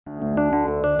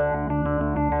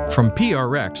From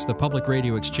PRX, the Public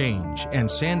Radio Exchange, and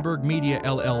Sandberg Media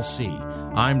LLC,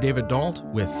 I'm David Dault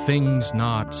with Things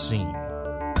Not Seen.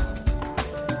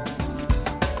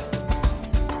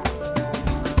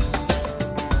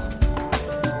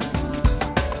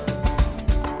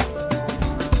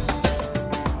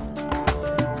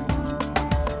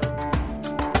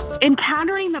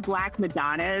 Encountering the Black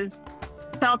Madonnas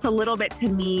felt a little bit to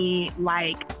me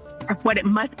like what it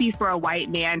must be for a white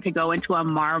man to go into a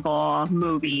Marvel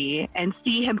movie and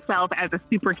see himself as a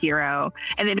superhero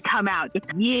and then come out just,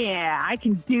 yeah, I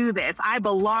can do this. I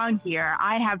belong here.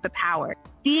 I have the power.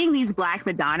 Seeing these Black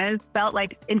Madonnas felt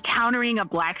like encountering a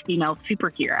Black female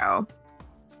superhero.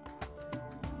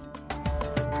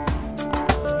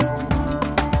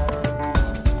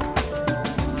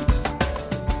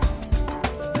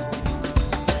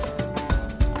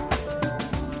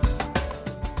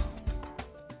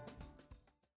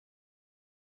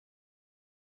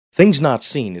 Things Not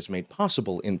Seen is made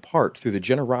possible in part through the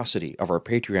generosity of our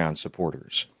Patreon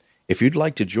supporters. If you'd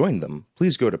like to join them,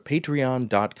 please go to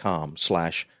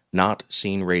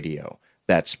patreon.com/notseenradio.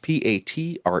 That's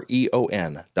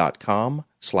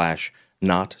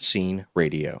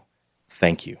patreon.com/notseenradio.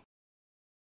 Thank you.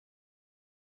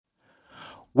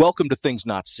 Welcome to Things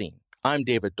Not Seen. I'm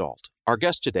David Dault. Our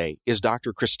guest today is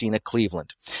Dr. Christina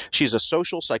Cleveland. She's a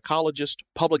social psychologist,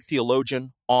 public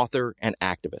theologian, author, and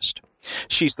activist.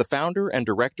 She's the founder and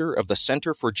director of the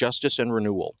Center for Justice and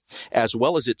Renewal, as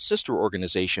well as its sister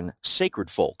organization,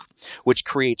 Sacred Folk, which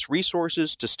creates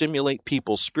resources to stimulate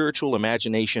people's spiritual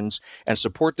imaginations and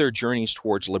support their journeys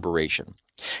towards liberation.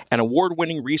 An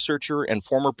award-winning researcher and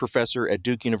former professor at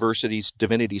Duke University's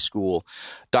Divinity School,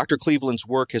 Dr. Cleveland's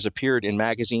work has appeared in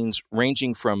magazines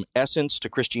ranging from Essence to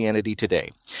Christianity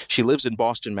Today. She lives in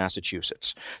Boston,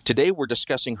 Massachusetts. Today, we're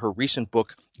discussing her recent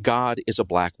book, God is a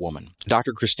Black Woman.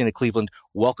 Dr. Christina Cleveland,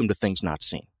 welcome to Things Not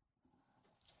Seen.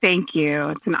 Thank you.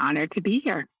 It's an honor to be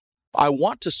here. I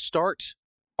want to start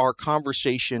our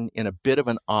conversation in a bit of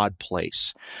an odd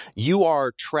place. You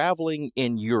are traveling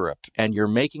in Europe and you're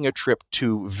making a trip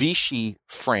to Vichy,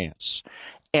 France.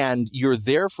 And you're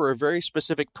there for a very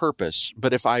specific purpose.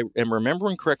 But if I am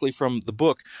remembering correctly from the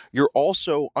book, you're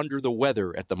also under the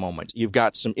weather at the moment. You've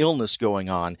got some illness going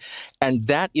on. And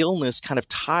that illness kind of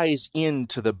ties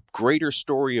into the greater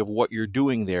story of what you're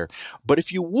doing there. But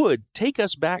if you would, take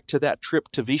us back to that trip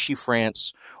to Vichy,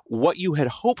 France, what you had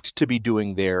hoped to be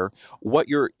doing there, what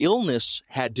your illness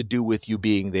had to do with you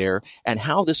being there, and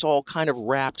how this all kind of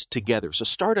wrapped together. So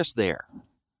start us there.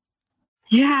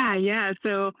 Yeah.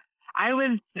 So I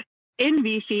was in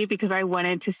Vichy because I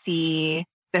wanted to see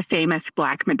the famous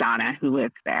Black Madonna who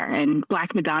lives there. And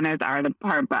Black Madonnas are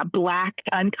a Black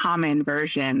uncommon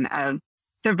version of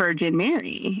the Virgin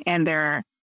Mary. And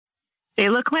they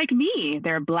look like me.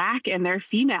 They're Black and they're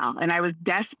female. And I was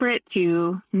desperate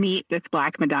to meet this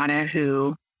Black Madonna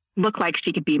who looked like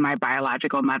she could be my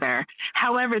biological mother.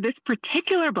 However, this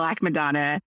particular Black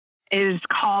Madonna is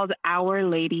called Our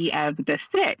Lady of the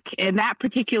Sick. And that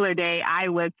particular day, I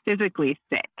was physically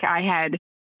sick. I had,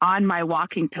 on my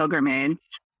walking pilgrimage,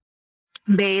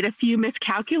 made a few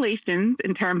miscalculations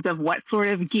in terms of what sort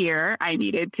of gear I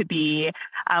needed to be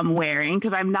wearing,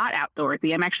 because I'm not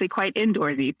outdoorsy. I'm actually quite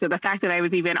indoorsy. So the fact that I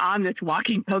was even on this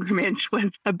walking pilgrimage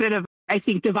was a bit of, I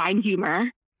think, divine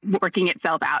humor working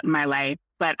itself out in my life.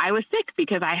 But I was sick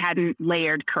because I hadn't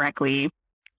layered correctly.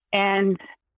 And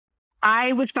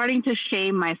I was starting to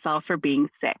shame myself for being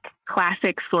sick.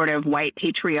 Classic sort of white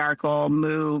patriarchal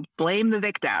move, blame the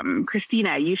victim.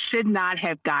 Christina, you should not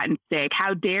have gotten sick.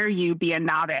 How dare you be a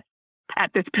novice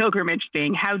at this pilgrimage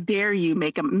thing? How dare you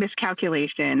make a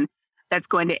miscalculation that's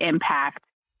going to impact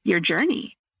your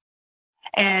journey?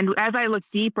 And as I looked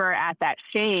deeper at that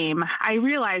shame, I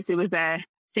realized it was a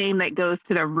shame that goes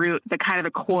to the root, the kind of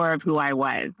the core of who I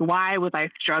was. Why was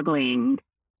I struggling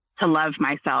to love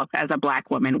myself as a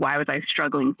Black woman? Why was I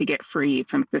struggling to get free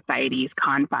from society's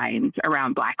confines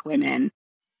around Black women?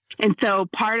 And so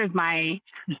part of my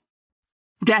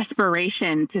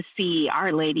desperation to see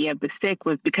Our Lady of the Sick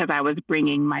was because I was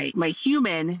bringing my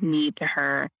human need to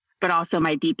her, but also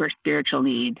my deeper spiritual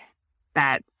need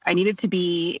that I needed to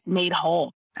be made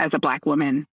whole as a Black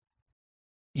woman.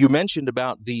 You mentioned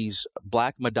about these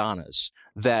Black Madonnas,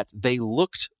 that they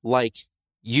looked like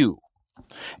you.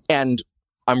 And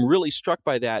I'm really struck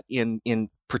by that in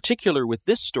particular with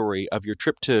this story of your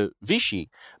trip to Vichy,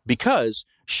 because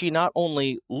she not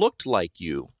only looked like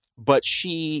you, but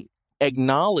she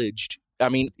acknowledged,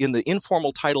 in the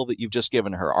informal title that you've just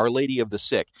given her, Our Lady of the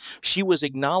Sick, she was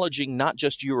acknowledging not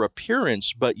just your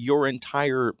appearance, but your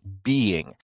entire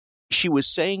being. she was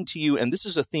saying to you, and this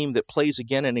is a theme that plays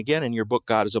again and again in your book,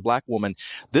 God is a Black Woman,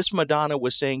 this Madonna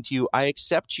was saying to you, I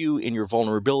accept you in your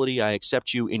vulnerability, I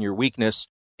accept you in your weakness.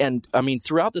 And I mean,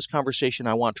 throughout this conversation,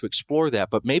 I want to explore that,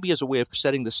 but maybe as a way of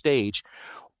setting the stage,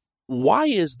 why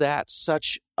is that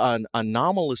such an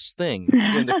anomalous thing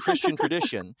in the Christian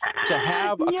tradition to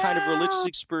have a kind of religious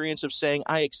experience of saying,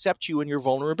 I accept you in your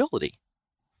vulnerability?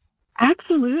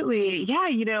 Absolutely. Yeah.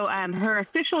 Her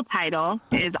official title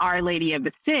is Our Lady of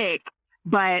the Sick,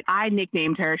 but I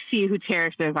nicknamed her She Who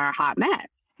Cherishes Our Hot Mess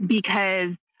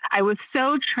because I was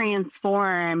so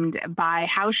transformed by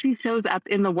how she shows up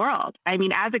in the world. I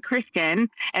mean, as a Christian,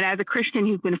 and as a Christian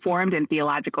who's been formed in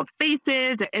theological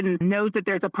spaces and knows that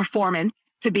there's a performance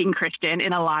to being Christian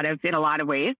in a lot of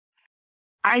ways,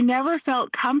 I never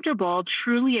felt comfortable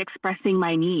truly expressing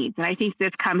my needs. And I think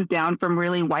this comes down from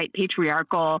really white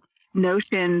patriarchal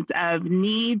notions of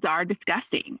needs are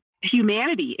disgusting.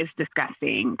 Humanity is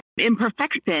disgusting.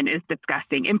 Imperfection is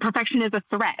disgusting. Imperfection is a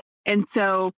threat. And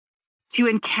so to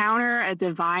encounter a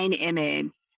divine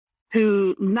image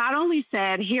who not only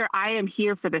said, here, I am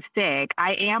here for the sick,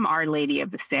 I am Our Lady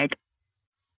of the Sick,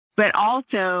 but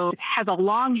also has a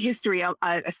long history,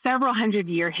 a several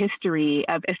hundred-year history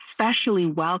of especially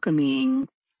welcoming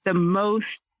the most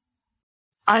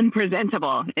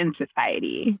unpresentable in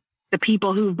society, the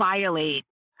people who violate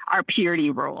our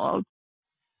purity rules,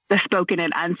 the spoken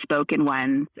and unspoken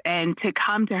ones, and to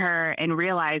come to her and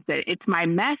realize that it's my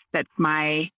mess that's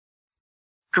my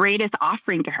greatest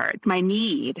offering to her. It's my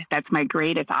need that's my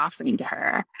greatest offering to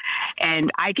her.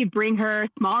 And I could bring her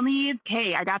small needs.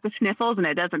 Hey, I got the sniffles and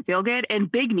it doesn't feel good.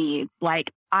 And big needs,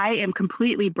 like I am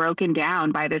completely broken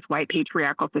down by this white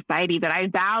patriarchal society that I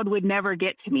vowed would never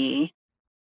get to me.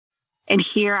 And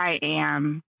here I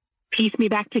am. Piece me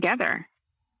back together.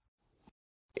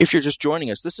 If you're just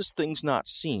joining us, this is Things Not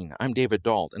Seen. I'm David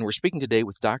Dault, and we're speaking today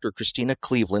with Dr. Christina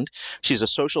Cleveland. She's a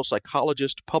social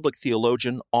psychologist, public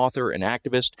theologian, author, and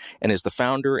activist, and is the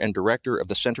founder and director of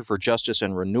the Center for Justice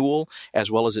and Renewal,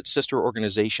 as well as its sister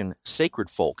organization, Sacred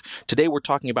Folk. Today, we're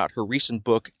talking about her recent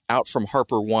book, out from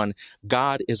Harper One,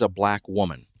 God is a Black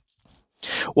Woman.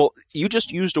 Well, you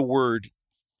just used a word,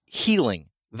 healing,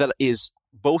 that is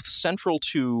both central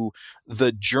to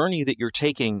the journey that you're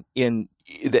taking in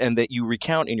and that you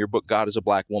recount in your book, God is a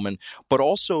Black Woman, but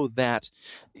also that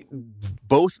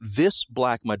both this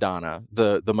Black Madonna,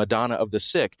 the Madonna of the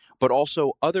sick, but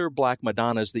also other Black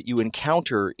Madonnas that you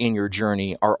encounter in your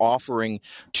journey are offering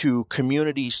to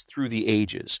communities through the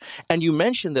ages. And you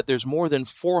mentioned that there's more than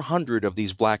 400 of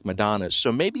these Black Madonnas.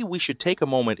 So maybe we should take a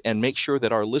moment and make sure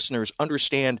that our listeners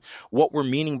understand what we're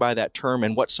meaning by that term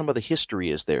and what some of the history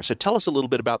is there. So tell us a little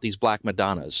bit about these Black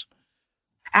Madonnas.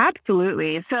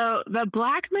 Absolutely. So the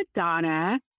Black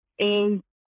Madonna is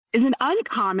an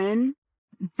uncommon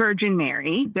Virgin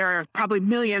Mary. There are probably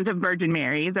millions of Virgin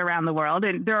Marys around the world,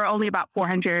 and there are only about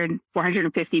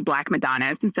 450 Black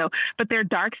Madonnas. And so, but they're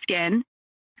dark skinned.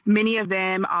 Many of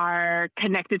them are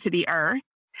connected to the earth,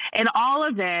 and all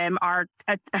of them are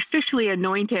officially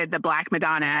anointed the Black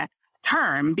Madonna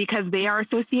term because they are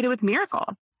associated with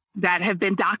miracles that have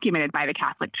been documented by the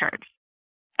Catholic Church.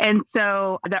 And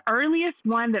so the earliest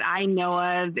one that I know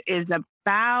of is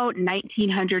about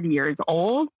 1900 years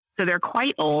old. So they're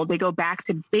quite old. They go back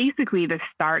to basically the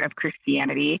start of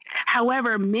Christianity.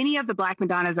 However, many of the Black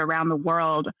Madonnas around the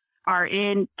world are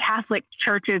in Catholic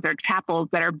churches or chapels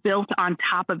that are built on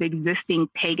top of existing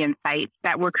pagan sites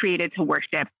that were created to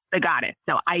worship the goddess.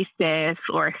 So Isis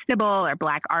or Sybil or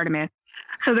Black Artemis.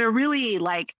 So they're really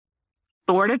like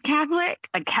sort of Catholic.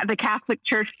 Like the Catholic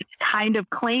Church kind of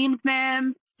claims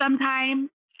them sometimes,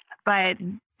 but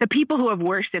the people who have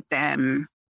worshipped them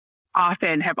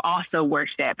often have also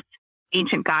worshipped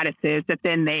ancient goddesses that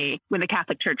then when the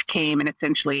Catholic Church came and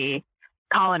essentially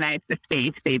colonized the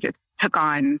space, they just took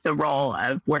on the role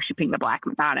of worshiping the Black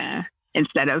Madonna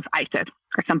instead of Isis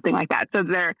or something like that.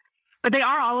 But they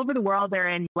are all over the world. They're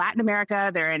in Latin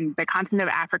America. They're in the continent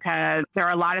of Africa. There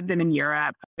are a lot of them in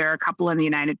Europe. There are a couple in the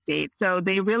United States. So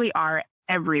they really are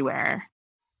everywhere.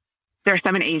 There are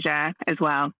some in Asia as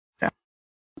well. So.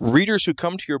 Readers who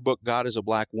come to your book, God is a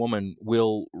Black Woman,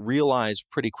 will realize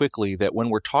pretty quickly that when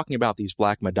we're talking about these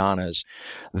Black Madonnas,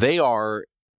 they are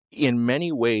in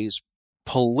many ways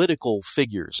political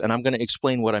figures. And I'm going to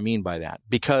explain what I mean by that,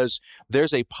 because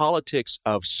there's a politics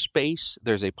of space,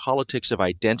 there's a politics of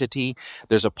identity,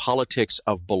 there's a politics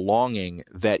of belonging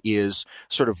that is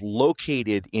sort of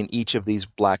located in each of these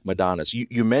Black Madonnas.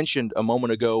 You mentioned a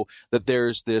moment ago that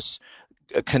there's this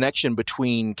a connection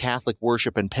between Catholic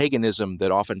worship and paganism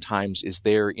that oftentimes is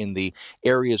there in the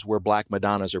areas where Black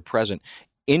Madonnas are present.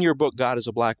 In your book, God is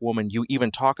a Black Woman, you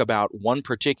even talk about one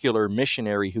particular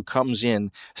missionary who comes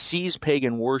in, sees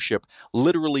pagan worship,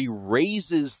 literally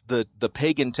razes the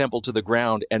pagan temple to the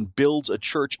ground and builds a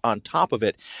church on top of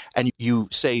it. And you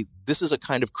say, this is a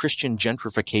kind of Christian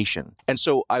gentrification. And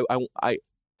so I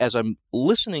as I'm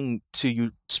listening to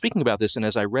you speaking about this, and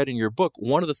as I read in your book,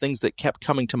 one of the things that kept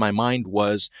coming to my mind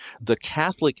was the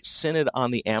Catholic Synod on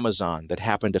the Amazon that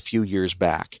happened a few years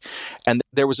back. And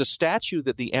there was a statue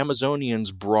that the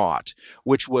Amazonians brought,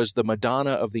 which was the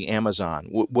Madonna of the Amazon,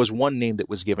 was one name that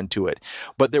was given to it.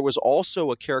 But there was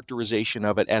also a characterization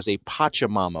of it as a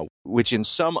Pachamama, which in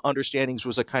some understandings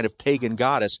was a kind of pagan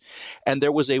goddess. And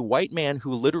there was a white man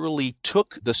who literally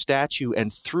took the statue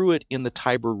and threw it in the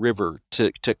Tiber River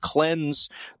to cleanse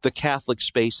the Catholic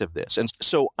space of this. And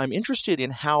so I'm interested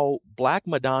in how Black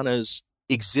Madonnas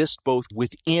exist both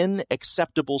within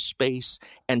acceptable space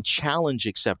and challenge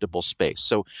acceptable space.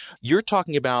 So you're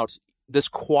talking about this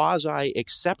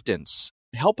quasi-acceptance.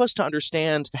 Help us to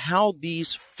understand how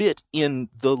these fit in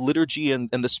the liturgy and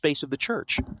the space of the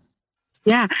church.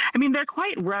 Yeah, I mean, they're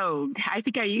quite rogue. I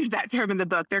think I use that term in the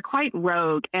book. They're quite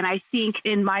rogue. And I think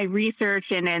in my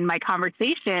research and in my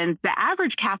conversations, the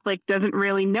average Catholic doesn't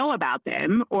really know about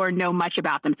them or know much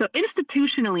about them. So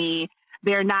institutionally,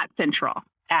 they're not central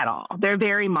at all. They're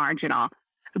very marginal.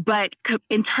 But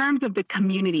in terms of the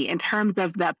community, in terms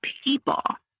of the people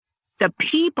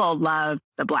love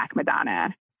the Black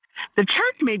Madonna. The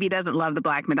church maybe doesn't love the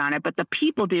Black Madonna, but the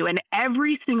people do. And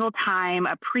every single time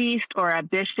a priest or a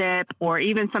bishop or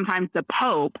even sometimes the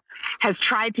Pope has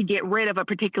tried to get rid of a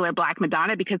particular Black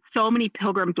Madonna because so many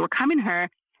pilgrims were coming to her,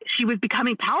 she was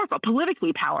becoming powerful,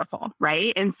 politically powerful,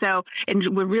 right? And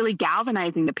we're really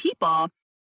galvanizing the people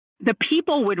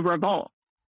would revolt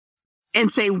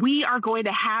and say, we are going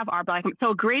to have our Black.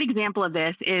 So a great example of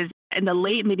this is in the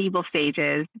late medieval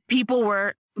stages, people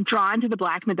were drawn to the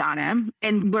Black Madonna,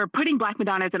 and we're putting Black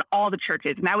Madonnas in all the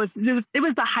churches. And it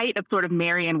was the height of sort of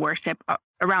Marian worship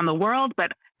around the world,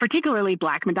 but particularly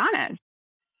Black Madonnas.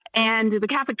 And the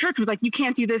Catholic Church was like, you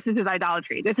can't do this. This is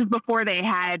idolatry. This is before they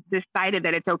had decided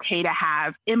that it's okay to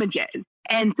have images.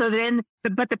 And so then,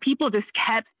 but the people just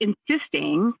kept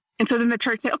insisting. And so then the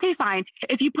church said, okay, fine.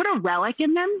 If you put a relic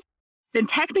in them, then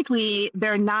technically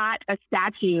they're not a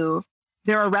statue.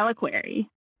 They're a reliquary.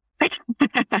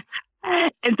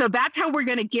 And so that's how we're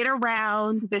going to get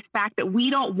around this fact that we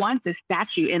don't want the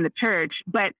statue in the church.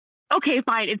 But okay,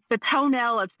 fine. It's the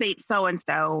toenail of Saint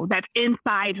so-and-so that's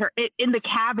inside her, in the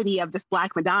cavity of this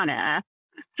Black Madonna.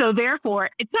 So therefore,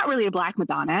 it's not really a Black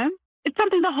Madonna. It's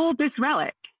something to hold this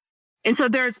relic. And so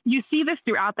you see this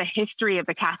throughout the history of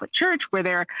the Catholic Church where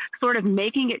they're sort of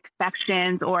making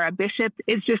exceptions, or a bishop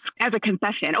is just as a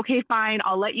concession. Okay, fine.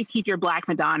 I'll let you keep your Black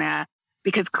Madonna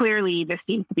because clearly this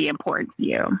seems to be important to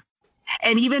you.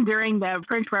 And even during the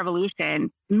French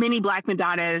Revolution, many Black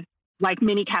Madonnas, like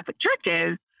many Catholic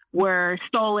churches, were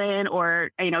stolen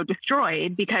or,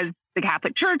 destroyed because the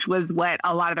Catholic Church was what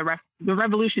a lot of the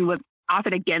revolution was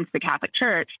often against the Catholic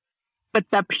Church. But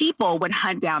the people would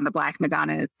hunt down the Black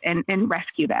Madonnas and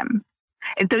rescue them.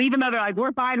 And so even though they're like,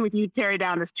 we're fine with you tearing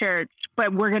down this church,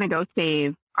 but we're going to go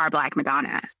save our Black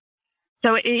Madonna.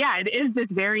 So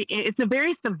it's a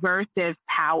very subversive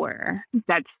power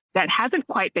that hasn't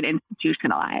quite been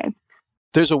institutionalized.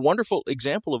 There's a wonderful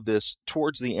example of this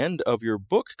towards the end of your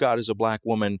book, God is a Black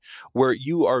Woman, where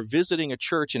you are visiting a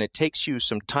church and it takes you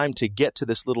some time to get to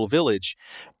this little village.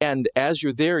 And as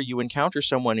you're there, you encounter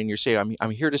someone and you say,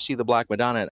 I'm here to see the Black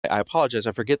Madonna. I apologize,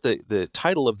 I forget the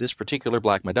title of this particular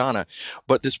Black Madonna,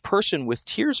 but this person with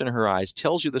tears in her eyes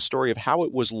tells you the story of how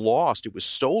it was lost, it was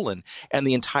stolen, and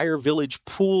the entire village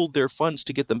pooled their funds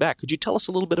to get them back. Could you tell us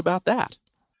a little bit about that?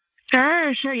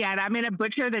 Sure. Yeah. And I'm going to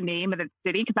butcher the name of the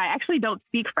city because I actually don't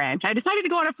speak French. I decided to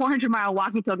go on a 400-mile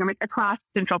walking pilgrimage across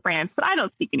central France, but I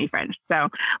don't speak any French. So a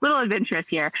little adventurous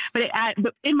here. But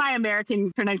in my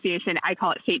American pronunciation, I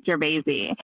call it Saint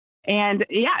Gervaisie. And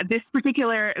yeah, this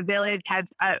particular village has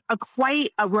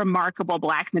quite a remarkable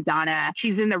Black Madonna.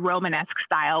 She's in the Romanesque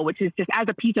style, which is just as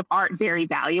a piece of art, very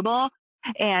valuable.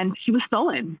 And she was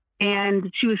stolen. And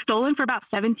she was stolen for about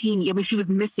 17 years. She was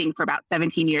missing for about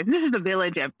 17 years. This is a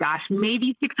village of,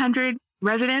 maybe 600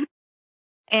 residents,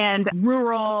 and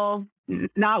rural,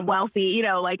 not wealthy,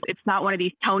 it's not one of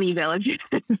these Tony villages.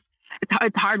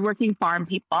 It's hardworking farm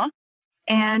people.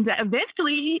 And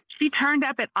eventually she turned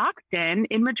up at auction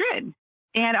in Madrid.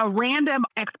 And a random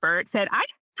expert said, I'm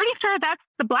pretty sure that's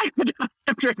the Black Madonna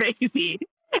of Gervaisie.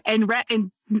 And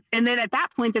then at that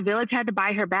point, the village had to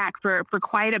buy her back for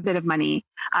quite a bit of money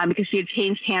because she had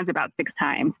changed hands about 6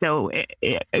 times. So at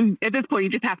this point, you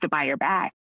just have to buy her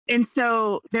back. And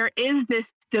so there is this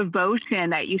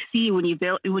devotion that you see when you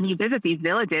visit these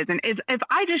villages. And if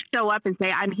I just show up and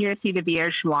say, I'm here to see the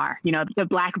Vierge Noire, the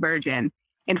Black Virgin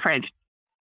in French,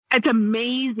 it's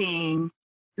amazing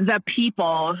the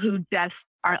people who just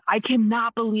are, I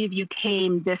cannot believe you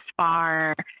came this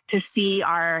far to see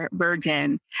our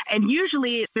Virgin. And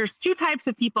usually there's two types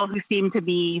of people who seem to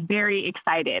be very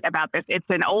excited about this. It's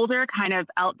an older kind of,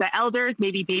 the elders,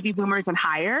 maybe baby boomers and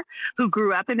higher, who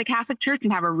grew up in the Catholic Church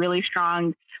and have a really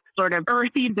strong sort of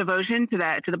earthy devotion to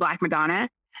the Black Madonna,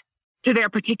 to their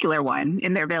particular one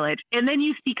in their village. And then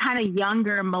you see kind of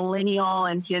younger millennial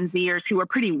and Gen Zers who are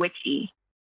pretty witchy,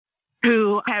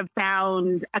 who have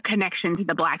found a connection to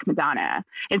the Black Madonna.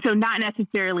 And so not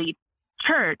necessarily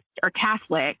church or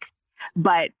Catholic,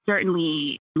 but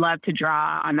certainly love to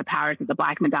draw on the powers of the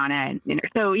Black Madonna.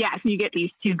 So you get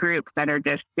these two groups that are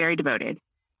just very devoted.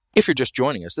 If you're just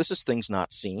joining us, this is Things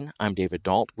Not Seen. I'm David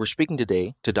Dalt. We're speaking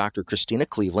today to Dr. Christina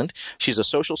Cleveland. She's a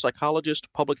social psychologist,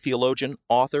 public theologian,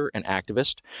 author, and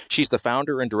activist. She's the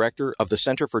founder and director of the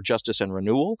Center for Justice and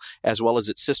Renewal, as well as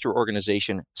its sister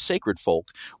organization, Sacred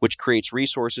Folk, which creates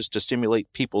resources to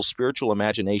stimulate people's spiritual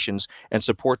imaginations and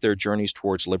support their journeys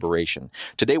towards liberation.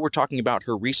 Today, we're talking about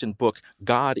her recent book,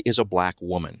 God is a Black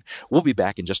Woman. We'll be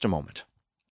back in just a moment.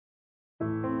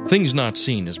 Things Not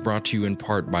Seen is brought to you in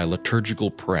part by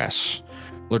Liturgical Press.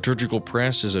 Liturgical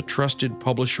Press is a trusted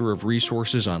publisher of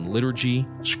resources on liturgy,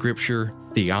 scripture,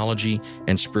 theology,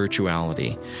 and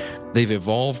spirituality. They've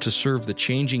evolved to serve the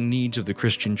changing needs of the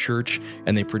Christian church,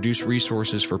 and they produce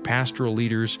resources for pastoral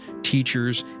leaders,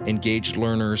 teachers, engaged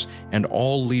learners, and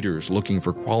all leaders looking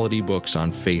for quality books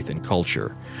on faith and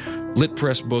culture. Lit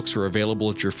Press books are available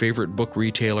at your favorite book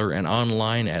retailer and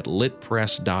online at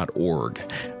litpress.org.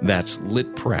 That's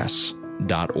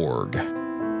litpress.org.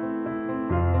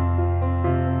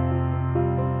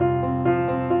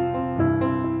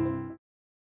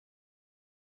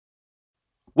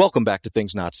 Welcome back to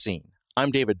Things Not Seen. I'm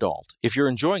David Dalt. If you're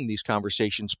enjoying these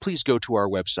conversations, please go to our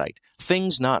website,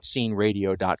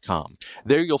 thingsnotseenradio.com.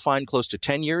 There you'll find close to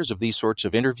 10 years of these sorts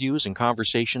of interviews and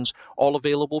conversations, all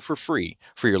available for free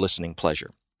for your listening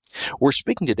pleasure. We're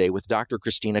speaking today with Dr.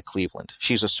 Christina Cleveland.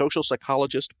 She's a social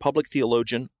psychologist, public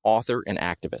theologian, author, and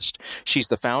activist. She's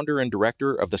the founder and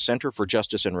director of the Center for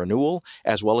Justice and Renewal,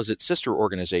 as well as its sister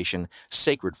organization,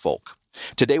 Sacred Folk.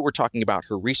 Today we're talking about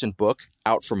her recent book,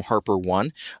 out from Harper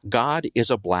One, God is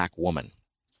a Black Woman.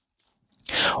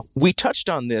 We touched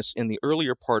on this in the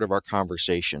earlier part of our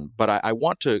conversation, but I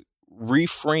want to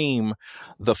reframe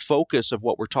the focus of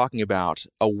what we're talking about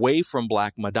away from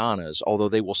Black Madonnas, although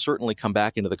they will certainly come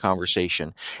back into the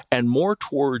conversation, and more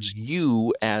towards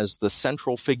you as the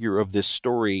central figure of this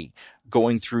story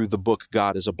going through the book,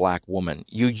 God is a Black Woman.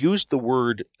 You used the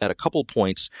word at a couple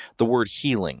points, the word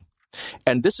healing.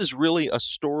 And this is really a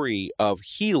story of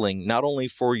healing, not only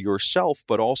for yourself,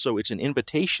 but also it's an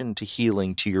invitation to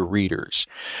healing to your readers.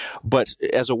 But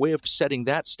as a way of setting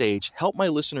that stage, help my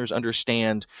listeners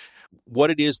understand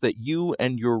what it is that you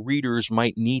and your readers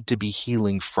might need to be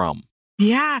healing from.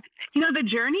 Yeah. The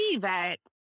journey that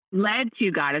led to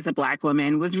God as a Black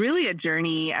Woman was really a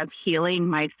journey of healing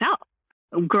myself.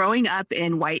 Growing up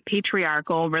in white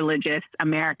patriarchal religious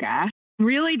America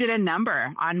really did a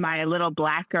number on my little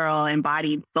Black girl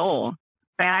embodied soul.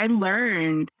 And I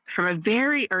learned from a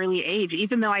very early age,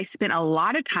 even though I spent a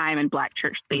lot of time in Black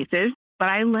church spaces, but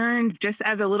I learned just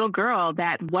as a little girl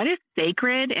that what is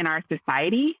sacred in our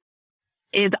society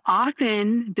is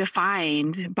often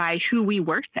defined by who we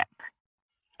worship.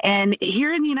 And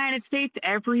here in the United States,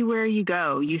 everywhere you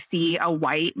go, you see a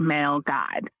white male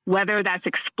God, whether that's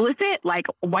explicit, like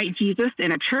white Jesus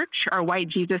in a church or white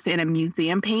Jesus in a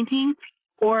museum painting,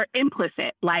 or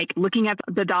implicit, like looking at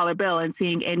the dollar bill and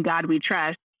seeing "In God We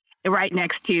Trust" right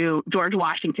next to George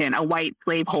Washington, a white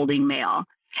slave-holding male.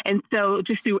 And so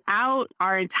just throughout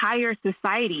our entire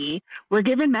society, we're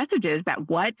given messages that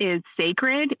what is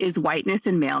sacred is whiteness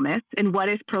and maleness, and what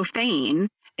is profane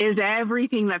is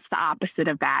everything that's the opposite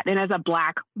of that. And as a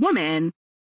Black woman,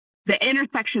 the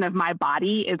intersection of my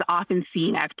body is often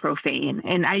seen as profane.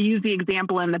 And I use the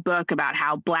example in the book about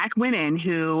how Black women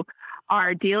who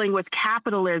are dealing with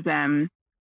capitalism,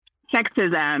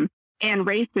 sexism, and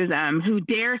racism, who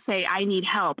dare say, I need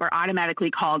help, are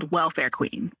automatically called welfare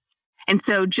queens. And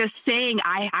so just saying,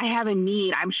 I have a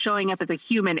need, I'm showing up as a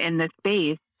human in this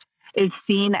space, is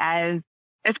seen as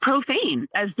profane,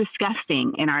 as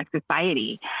disgusting in our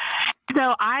society.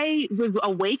 So I was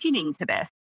awakening to this.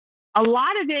 A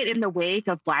lot of it in the wake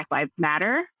of Black Lives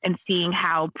Matter and seeing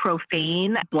how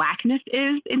profane Blackness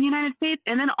is in the United States,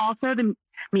 and then also the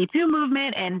Me Too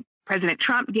movement and President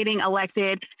Trump getting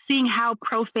elected, seeing how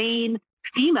profane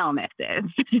femaleness is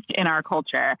in our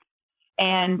culture.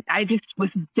 And I just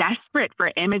was desperate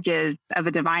for images of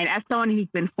the divine. As someone who's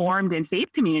been formed in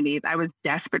faith communities, I was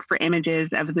desperate for images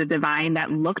of the divine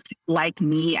that looked like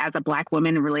me as a Black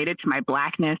woman, related to my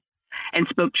Blackness, and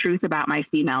spoke truth about my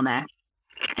femaleness.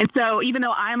 And so even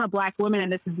though I'm a Black woman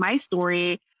and this is my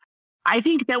story, I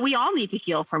think that we all need to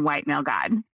heal from white male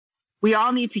God. We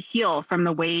all need to heal from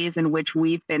the ways in which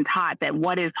we've been taught that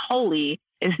what is holy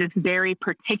is this very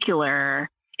particular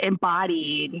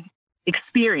embodied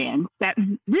experience that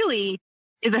really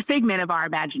is a figment of our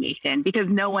imagination, because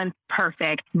no one's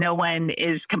perfect. No one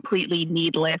is completely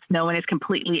needless. No one is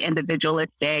completely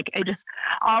individualistic. And just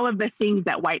all of the things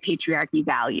that white patriarchy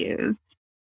values.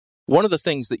 One of the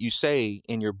things that you say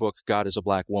in your book, God is a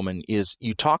Black Woman, is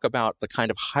you talk about the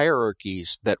kind of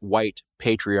hierarchies that white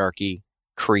patriarchy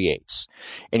creates.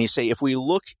 And you say, if we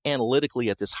look analytically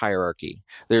at this hierarchy,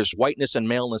 there's whiteness and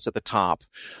maleness at the top,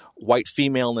 white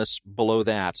femaleness below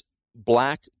that,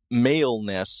 Black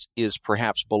maleness is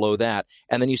perhaps below that.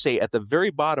 And then you say at the very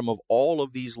bottom of all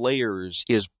of these layers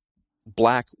is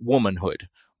Black womanhood,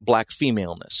 Black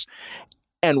femaleness.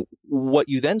 And what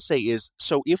you then say is,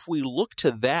 so if we look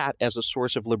to that as a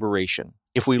source of liberation,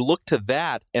 if we look to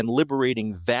that and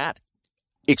liberating that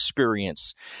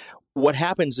experience, what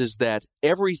happens is that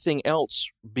everything else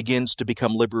begins to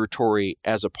become liberatory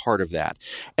as a part of that.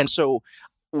 And so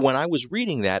when I was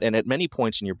reading that, and at many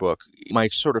points in your book, my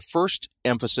sort of first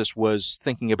emphasis was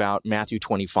thinking about Matthew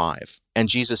 25 and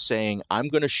Jesus saying, I'm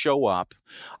going to show up.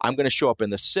 I'm going to show up in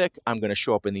the sick. I'm going to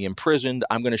show up in the imprisoned.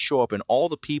 I'm going to show up in all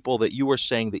the people that you are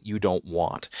saying that you don't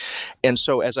want. And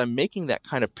so as I'm making that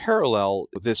kind of parallel,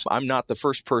 I'm not the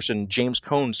first person. James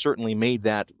Cone certainly made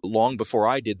that long before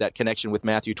I did, that connection with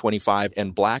Matthew 25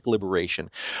 and Black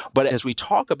liberation. But as we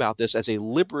talk about this as a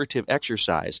liberative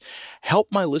exercise, help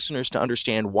my listeners to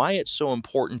understand why it's so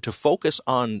important to focus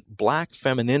on Black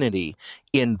femininity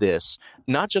in this,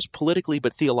 not just politically,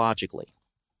 but theologically.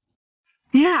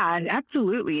 Yeah,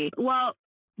 absolutely. Well,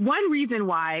 one reason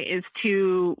why is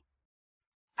to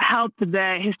help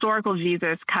the historical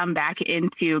Jesus come back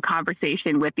into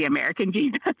conversation with the American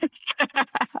Jesus.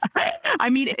 I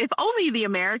mean, if only the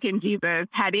American Jesus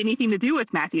had anything to do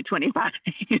with Matthew 25.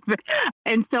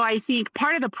 And so I think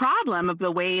part of the problem of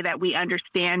the way that we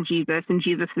understand Jesus and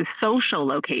Jesus's social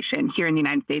location here in the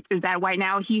United States is that right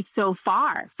now he's so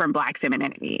far from Black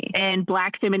femininity. And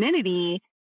Black femininity,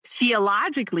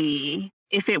 theologically,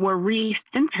 if it were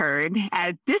re-centered,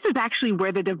 as this is actually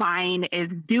where the divine is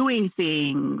doing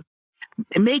things,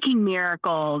 making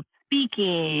miracles,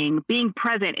 speaking, being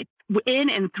present in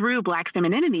and through Black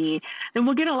femininity, then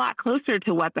we'll get a lot closer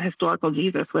to what the historical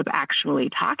Jesus was actually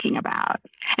talking about.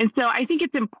 And so I think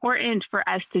it's important for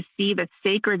us to see the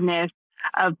sacredness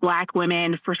of Black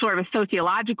women for sort of a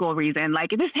sociological reason,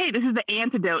 like this is the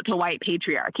antidote to white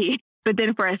patriarchy. But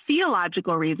then for a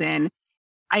theological reason,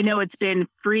 I know it's been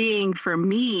freeing for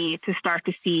me to start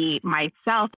to see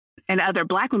myself and other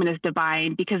Black women as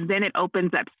divine, because then it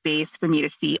opens up space for me to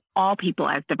see all people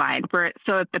as divine.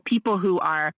 So if the people who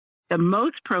are the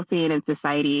most profane in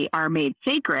society are made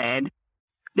sacred,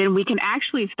 then we can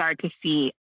actually start to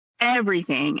see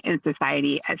everything in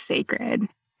society as sacred.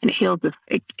 And it heals us.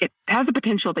 It has the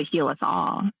potential to heal us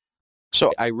all.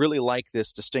 So I really like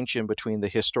this distinction between the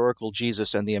historical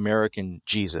Jesus and the American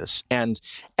Jesus. And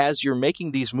as you're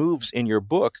making these moves in your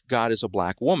book, God is a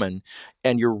Black Woman,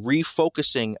 and you're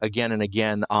refocusing again and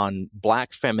again on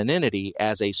Black femininity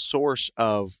as a source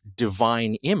of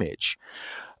divine image,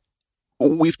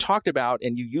 we've talked about,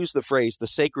 and you use the phrase, the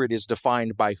sacred is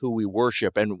defined by who we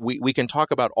worship. And we can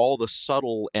talk about all the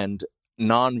subtle and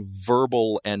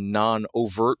non-verbal and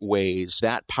non-overt ways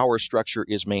that power structure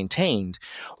is maintained.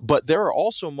 But there are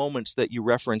also moments that you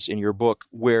reference in your book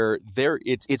where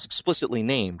it's explicitly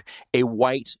named. A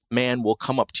white man will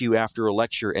come up to you after a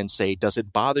lecture and say, does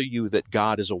it bother you that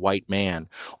God is a white man?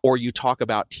 Or you talk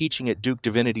about teaching at Duke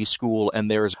Divinity School,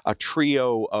 and there's a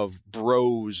trio of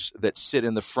bros that sit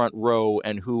in the front row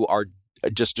and who are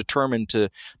just determined to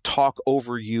talk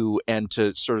over you and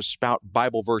to sort of spout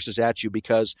Bible verses at you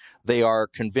because they are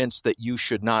convinced that you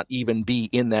should not even be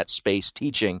in that space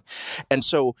teaching. And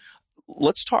so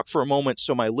let's talk for a moment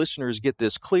so my listeners get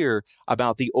this clear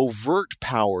about the overt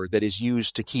power that is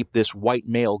used to keep this white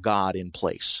male God in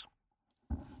place.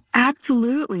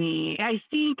 Absolutely. I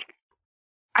think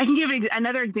I can give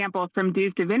another example from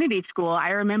Duke Divinity School.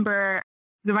 I remember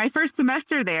my first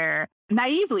semester there,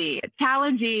 naively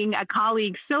challenging a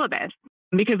colleague's syllabus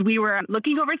because we were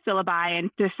looking over syllabi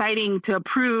and deciding to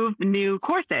approve new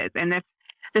courses. And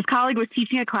this colleague was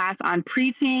teaching a class on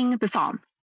preaching the Psalms.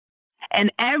 And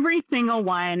every single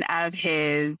one of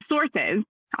his sources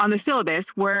on the syllabus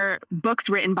were books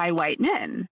written by white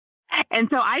men. And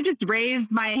so I just raised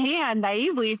my hand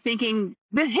naively thinking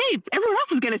that, hey, everyone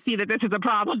else is going to see that this is a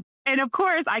problem. And of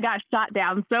course, I got shot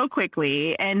down so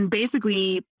quickly and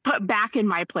basically put back in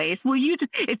my place. Well,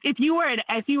 if you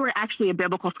were actually a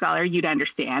biblical scholar, you'd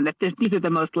understand that these are the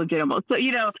most legitimate. So,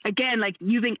 again, like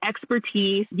using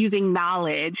expertise, using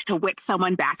knowledge to whip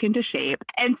someone back into shape.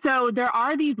 And so there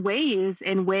are these ways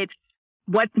in which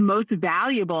what's most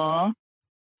valuable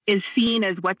is seen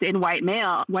as what's in white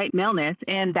maleness,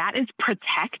 and that is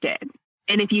protected.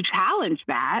 And if you challenge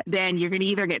that, then you're going to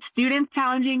either get students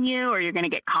challenging you or you're going to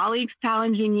get colleagues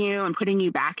challenging you and putting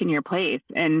you back in your place.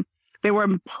 And there were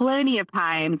plenty of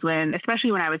times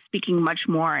especially when I was speaking much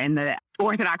more in the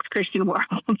Orthodox Christian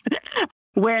world,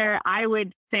 where I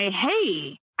would say,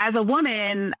 hey, as a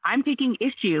woman, I'm taking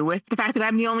issue with the fact that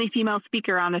I'm the only female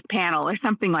speaker on this panel or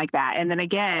something like that. And then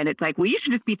again, it's like, well, you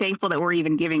should just be thankful that we're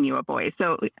even giving you a voice.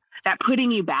 So that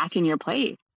putting you back in your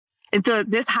place. And so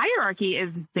this hierarchy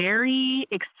is very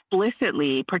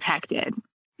explicitly protected.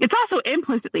 It's also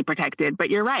implicitly protected, but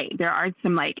you're right. There are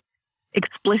some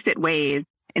explicit ways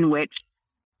in which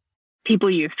people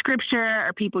use scripture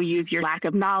or people use your lack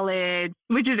of knowledge,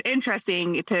 which is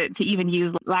interesting to even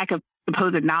use lack of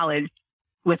supposed knowledge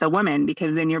with a woman,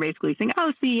 because then you're basically saying,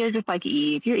 oh, see, you're just like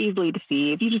Eve. You're easily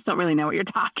deceived. You just don't really know what you're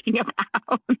talking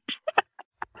about.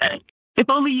 If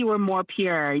only you were more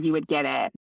pure, you would get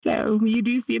it. So you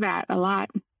do see that a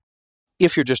lot.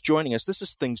 If you're just joining us, this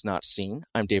is Things Not Seen.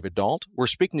 I'm David Dalt. We're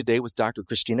speaking today with Dr.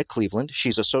 Christina Cleveland.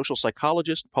 She's a social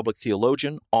psychologist, public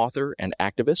theologian, author, and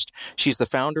activist. She's the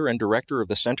founder and director of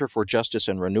the Center for Justice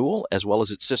and Renewal, as well as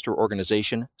its sister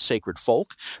organization, Sacred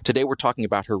Folk. Today, we're talking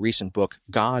about her recent book,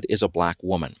 God is a Black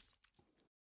Woman.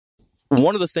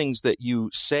 One of the things that you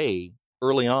say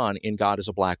early on in God is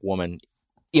a Black Woman,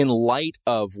 in light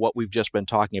of what we've just been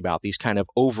talking about, these kind of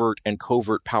overt and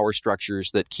covert power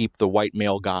structures that keep the white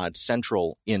male God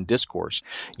central in discourse,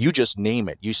 you just name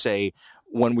it. You say,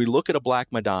 when we look at a Black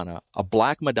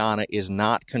Madonna is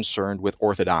not concerned with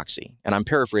orthodoxy. And I'm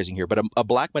paraphrasing here, but a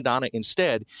Black Madonna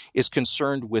instead is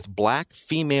concerned with Black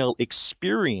female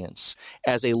experience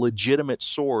as a legitimate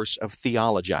source of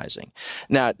theologizing.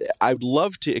 Now, I'd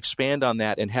love to expand on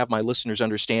that and have my listeners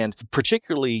understand,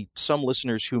 particularly some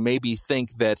listeners who maybe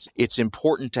think that it's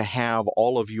important to have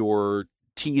all of your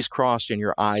T's crossed and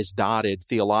your I's dotted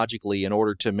theologically in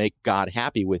order to make God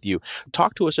happy with you.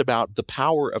 Talk to us about the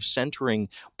power of centering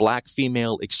Black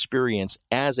female experience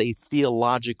as a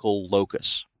theological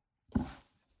locus.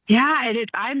 Yeah,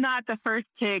 I'm not the first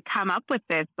to come up with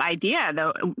this idea,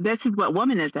 though. This is what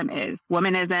womanism is.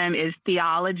 Womanism is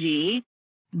theology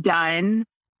done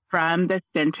from the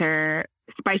center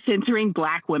by centering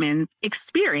Black women's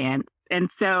experience. And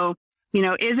so,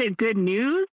 is it good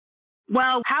news?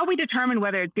 Well, how we determine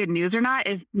whether it's good news or not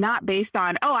is not based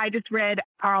on, oh, I just read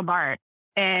Karl Barth,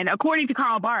 and according to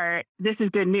Karl Barth, this is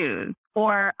good news.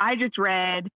 Or I just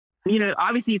read,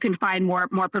 obviously you can find more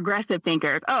progressive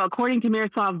thinkers. Oh, according to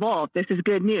Miroslav Volf, this is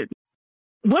good news.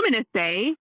 Womanists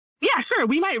say, yeah, sure,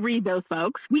 we might read those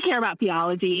folks. We care about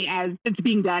theology as it's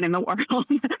being done in the world.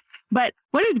 But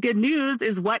what is good news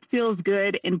is what feels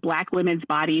good in Black women's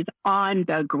bodies on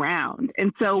the ground.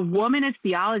 And so womanist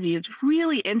theology is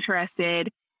really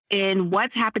interested in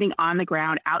what's happening on the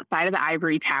ground outside of the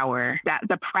ivory tower, that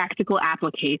the practical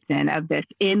application of this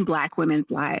in Black women's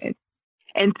lives.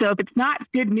 And so if it's not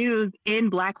good news in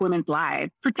Black women's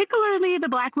lives, particularly the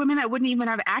Black women that wouldn't even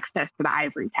have access to the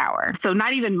ivory tower. So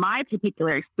not even my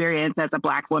particular experience as a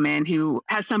Black woman who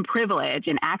has some privilege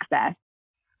and access,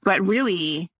 but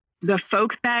really the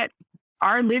folks that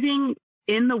are living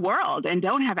in the world and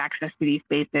don't have access to these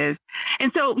spaces.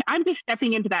 And so I'm just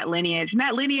stepping into that lineage. And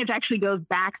that lineage actually goes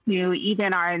back to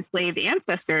even our enslaved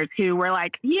ancestors who were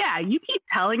like, yeah, you keep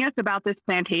telling us about this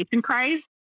plantation Christ.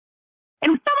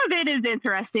 And some of it is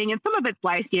interesting and some of it's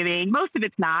life-giving. Most of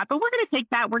it's not. But we're going to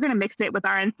take that. We're going to mix it with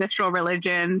our ancestral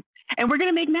religions. And we're going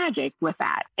to make magic with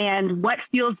that. And what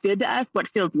feels good to us, what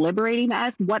feels liberating to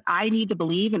us, what I need to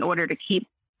believe in order to keep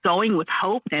going with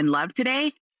hope and love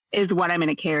today is what I'm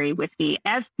going to carry with me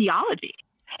as theology.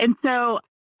 And so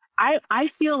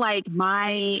I feel like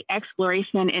my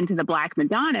exploration into the Black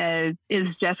Madonnas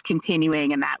is just continuing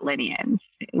in that lineage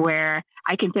where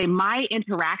I can say my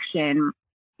interaction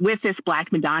with this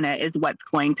Black Madonna is what's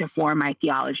going to form my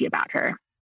theology about her.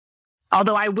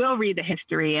 Although I will read the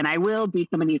history and I will do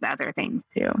some of these other things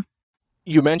too.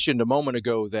 You mentioned a moment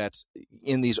ago that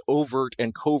in these overt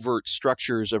and covert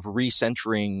structures of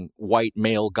recentering white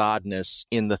male godness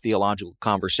in the theological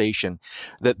conversation,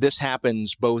 that this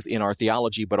happens both in our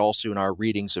theology but also in our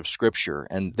readings of Scripture.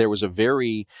 And there was a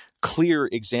very clear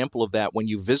example of that when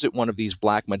you visit one of these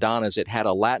Black Madonnas. It had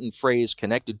a Latin phrase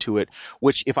connected to it,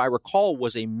 which, if I recall,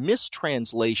 was a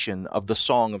mistranslation of the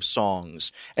Song of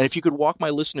Songs. And if you could walk my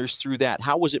listeners through that,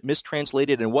 how was it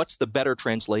mistranslated and what's the better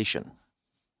translation?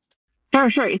 Sure.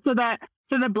 So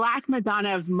the Black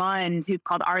Madonna of Mund, who's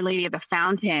called Our Lady of the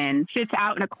Fountain, sits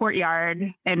out in a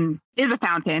courtyard and is a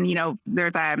fountain. You know,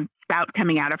 there's a spout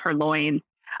coming out of her loins.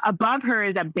 Above her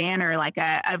is a banner, like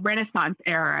a Renaissance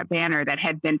era banner that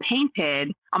had been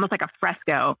painted almost like a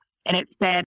fresco. And it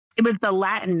said, it was the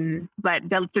Latin, but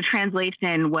the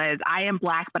translation was, "I am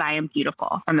black, but I am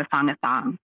beautiful," from the Song of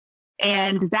Songs.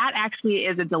 And that actually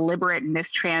is a deliberate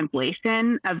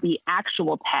mistranslation of the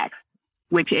actual text,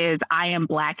 which is, "I am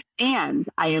black and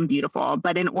I am beautiful."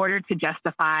 But in order to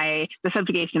justify the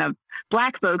subjugation of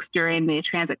Black folks during the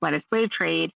transatlantic slave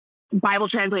trade, Bible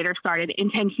translators started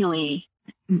intentionally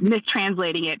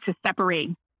mistranslating it to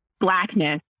separate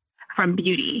Blackness from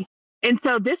beauty. And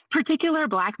so this particular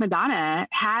Black Madonna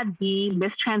had the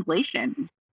mistranslation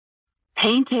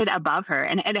painted above her,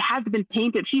 and it has been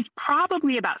painted. She's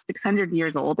probably about 600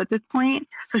 years old at this point.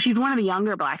 So she's one of the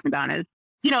younger Black Madonnas.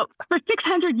 You know, for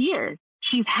 600 years,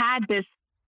 she's had this,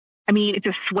 I mean, it's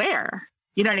a swear,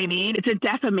 you know what I mean? It's a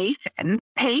defamation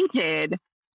painted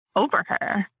over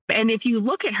her. And if you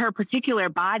look at her particular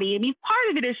body, I mean, part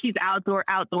of it is she's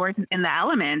outdoors in the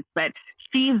elements, but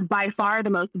she's by far the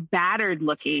most battered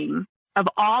looking of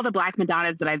all the Black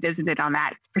Madonnas that I visited on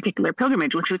that particular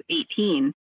pilgrimage, which was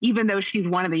 18, even though she's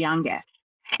one of the youngest.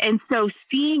 And so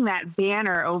seeing that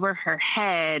banner over her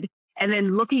head and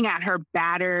then looking at her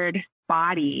battered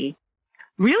body,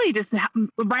 really just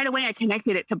right away I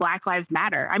connected it to Black Lives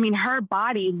Matter. I mean, her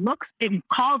body it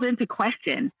calls into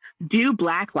question, do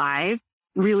Black lives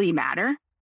really matter?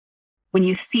 When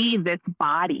you see this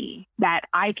body that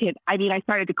I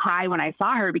started to cry when I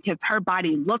saw her, because her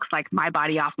body looks like my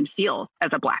body often feels as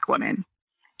a Black woman,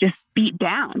 just beat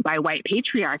down by white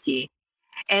patriarchy.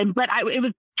 But it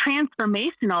was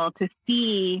transformational to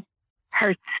see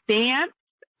her stance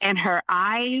and her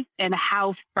eyes and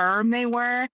how firm they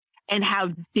were and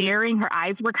how daring her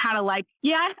eyes were, kind of like,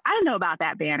 yeah, I don't know about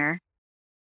that banner.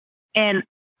 And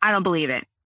I don't believe it.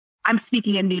 I'm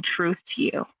speaking a new truth to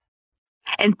you.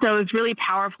 And so it's really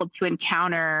powerful to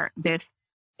encounter this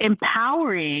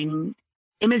empowering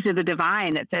image of the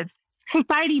divine that says,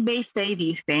 society may say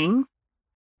these things.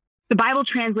 The Bible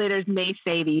translators may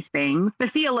say these things. The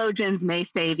theologians may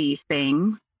say these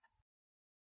things.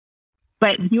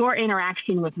 But your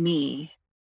interaction with me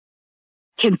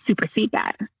can supersede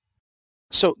that.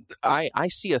 So I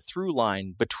see a through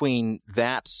line between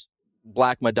that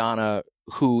Black Madonna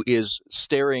who is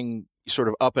staring sort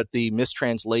of up at the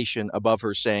mistranslation above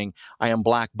her saying, "I am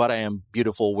black, but I am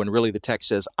beautiful," when really the text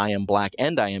says, "I am black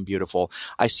and I am beautiful."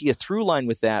 I see a through line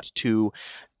with that to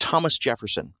Thomas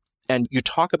Jefferson. And you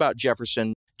talk about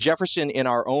Jefferson. Jefferson, in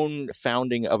our own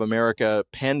founding of America,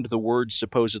 penned the words,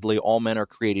 supposedly, "all men are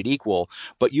created equal."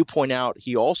 But you point out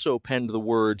he also penned the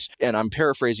words, and I'm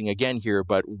paraphrasing again here,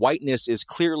 but whiteness is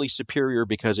clearly superior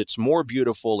because it's more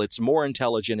beautiful, it's more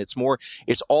intelligent,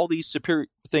 it's all these superior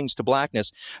things to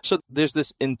Blackness. So there's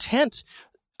this intent,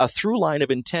 a through line of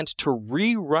intent to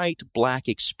rewrite Black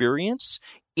experience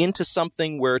into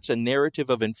something where it's a narrative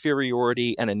of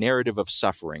inferiority and a narrative of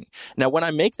suffering. Now, when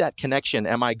I make that connection,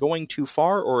 am I going too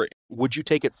far, or would you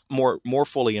take it more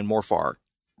fully and more far?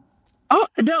 Oh,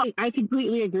 no, I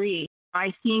completely agree.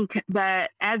 I think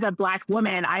that as a Black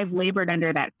woman, I've labored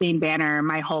under that same banner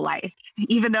my whole life.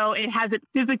 Even though it hasn't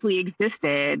physically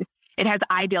existed, it has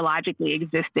ideologically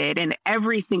existed in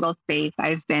every single space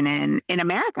I've been in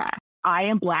America. I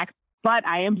am Black, but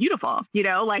I am beautiful,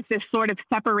 like this sort of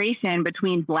separation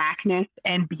between Blackness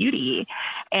and beauty,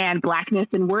 and Blackness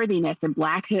and worthiness, and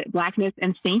Blackness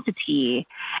and sanctity.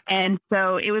 And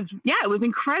so it was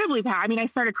incredibly powerful. I mean, I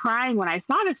started crying when I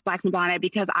saw this Black Madonna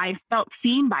because I felt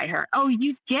seen by her. Oh,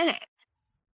 you get it.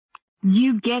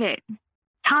 You get it.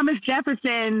 Thomas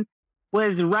Jefferson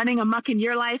was running amok in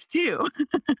your life too,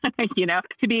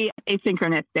 to be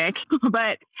asynchronistic.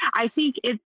 But I think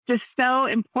it's just so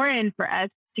important for us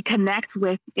to connect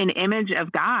with an image of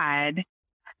God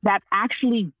that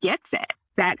actually gets it,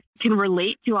 that can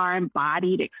relate to our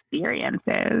embodied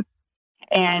experiences.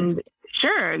 And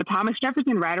sure, Thomas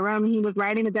Jefferson, right around when he was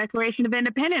writing the Declaration of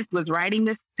Independence, was writing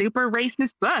this super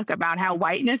racist book about how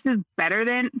whiteness is better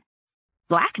than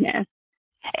Blackness.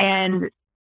 And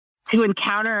to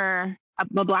encounter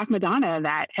a Black Madonna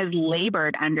that has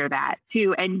labored under that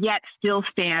too, and yet still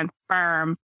stands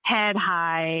firm, head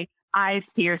high, eyes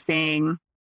piercing.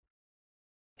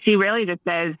 She really just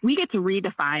says, we get to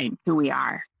redefine who we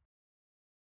are.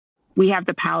 We have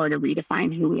the power to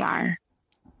redefine who we are.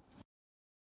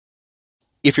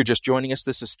 If you're just joining us,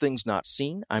 this is Things Not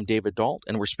Seen. I'm David Dalt,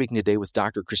 and we're speaking today with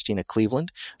Dr. Christina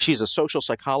Cleveland. She's a social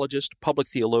psychologist, public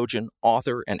theologian,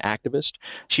 author, and activist.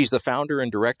 She's the founder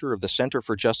and director of the Center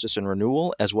for Justice and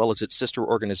Renewal, as well as its sister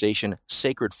organization,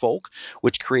 Sacred Folk,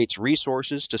 which creates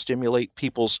resources to stimulate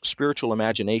people's spiritual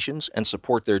imaginations and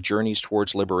support their journeys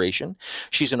towards liberation.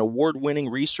 She's an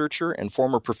award-winning researcher and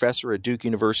former professor at Duke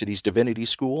University's Divinity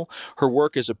School. Her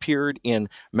work has appeared in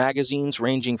magazines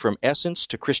ranging from Essence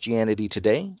to Christianity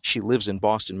Today. She lives in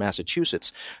Boston,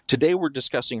 Massachusetts. Today we're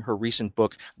discussing her recent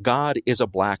book, God is a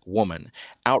Black Woman,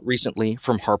 out recently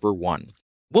from Harper One.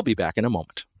 We'll be back in a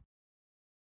moment.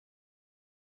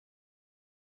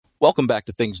 Welcome back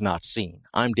to Things Not Seen.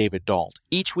 I'm David Dalt.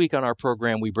 Each week on our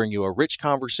program, we bring you a rich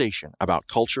conversation about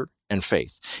culture and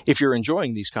faith. If you're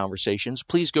enjoying these conversations,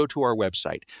 please go to our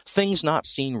website,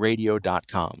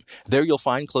 thingsnotseenradio.com. There you'll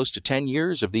find close to 10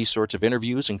 years of these sorts of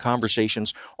interviews and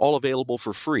conversations, all available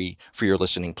for free for your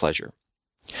listening pleasure.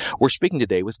 We're speaking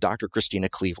today with Dr. Christina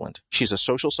Cleveland. She's a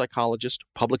social psychologist,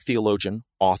 public theologian,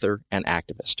 author, and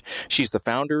activist. She's the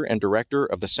founder and director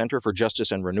of the Center for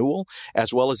Justice and Renewal,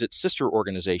 as well as its sister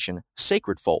organization,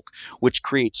 Sacred Folk, which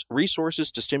creates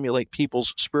resources to stimulate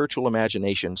people's spiritual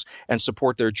imaginations and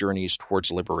support their journeys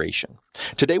towards liberation.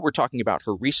 Today we're talking about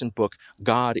her recent book,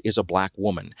 God is a Black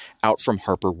Woman, out from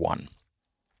Harper One.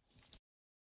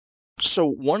 So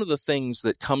one of the things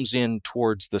that comes in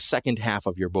towards the second half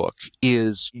of your book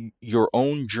is your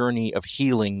own journey of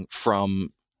healing from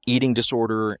eating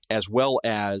disorder, as well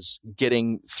as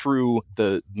getting through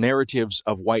the narratives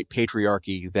of white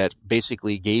patriarchy that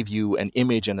basically gave you an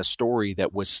image and a story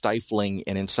that was stifling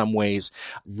and in some ways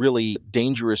really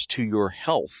dangerous to your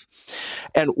health.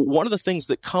 And one of the things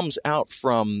that comes out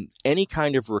from any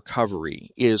kind of recovery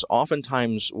is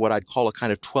oftentimes what I'd call a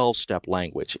kind of 12-step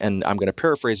language. And I'm going to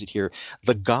paraphrase it here.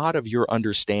 The God of your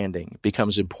understanding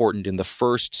becomes important in the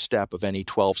first step of any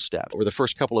 12-step, or the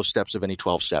first couple of steps of any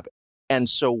 12-step. And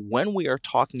so when we are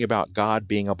talking about God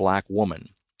being a Black woman,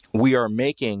 we are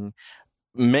making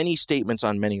many statements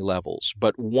on many levels.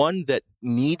 But one that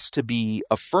needs to be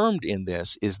affirmed in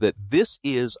this is that this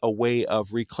is a way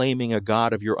of reclaiming a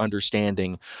God of your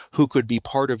understanding who could be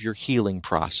part of your healing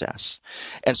process.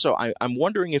 And so I'm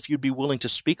wondering if you'd be willing to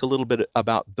speak a little bit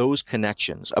about those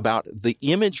connections, about the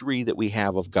imagery that we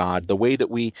have of God, the way that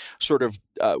we sort of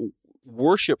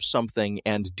worship something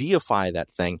and deify that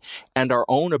thing, and our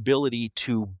own ability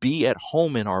to be at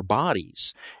home in our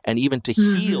bodies and even to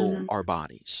heal our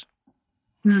bodies.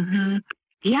 Mm-hmm.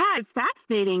 Yeah, it's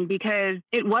fascinating because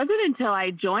it wasn't until I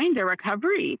joined a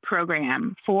recovery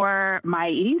program for my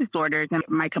eating disorders and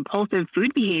my compulsive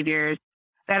food behaviors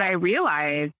that I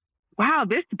realized, wow,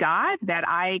 this God that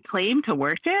I claim to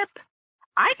worship,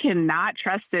 I cannot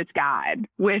trust this God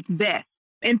with this.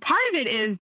 And part of it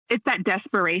is it's that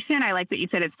desperation. I like that you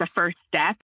said it's the first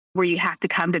step where you have to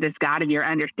come to this God of your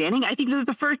understanding. I think this was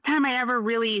the first time I ever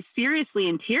really seriously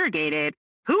interrogated,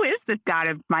 who is this God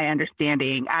of my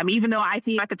understanding? Even though I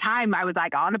think at the time I was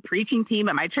like on the preaching team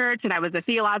at my church and I was a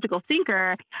theological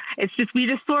thinker, it's just, we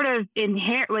just sort of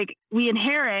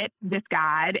inherit this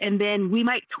God and then we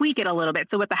might tweak it a little bit.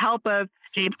 So with the help of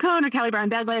James Cone or Kelly Brown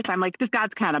Douglas, I'm like, this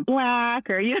God's kind of Black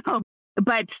or,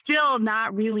 but still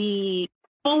not really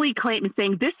fully claiming,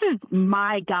 saying, this is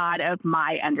my God of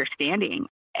my understanding.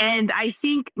 And I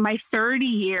think my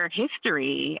 30-year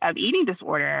history of eating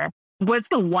disorder was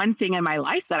the one thing in my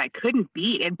life that I couldn't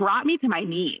beat. It brought me to my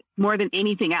knees more than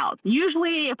anything else.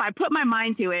 Usually, if I put my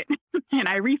mind to it and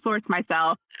I resource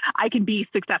myself, I can be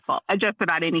successful at just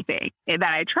about anything that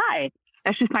I try.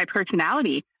 That's just my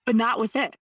personality, but not with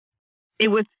it.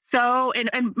 It was so,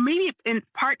 and maybe in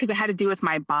part because it had to do with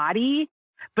my body,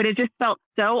 but it just felt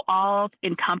so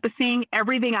all-encompassing.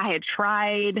 Everything I had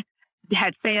tried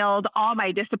had failed. All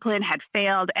my discipline had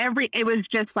failed. It was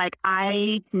just like,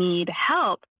 I need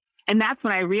help. And that's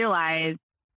when I realized,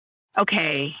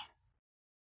 okay,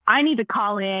 I need to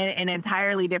call in an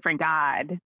entirely different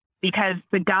God, because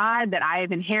the God that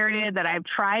I've inherited, that I've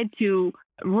tried to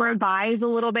revise a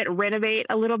little bit, renovate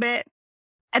a little bit,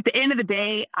 at the end of the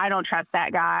day, I don't trust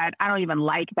that God. I don't even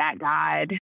like that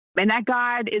God. And that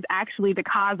God is actually the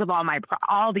cause of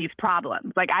all these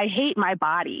problems. Like, I hate my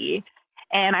body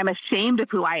and I'm ashamed of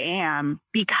who I am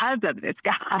because of this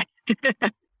God.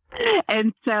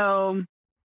 And so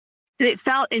it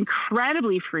felt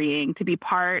incredibly freeing to be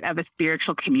part of a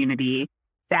spiritual community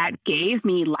that gave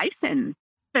me license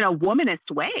in a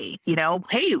womanist way.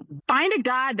 Hey, find a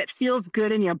God that feels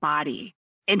good in your body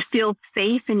and feels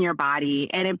safe in your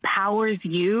body and empowers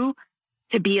you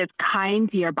to be as kind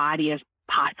to your body as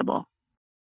possible.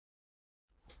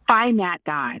 Find that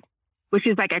God, which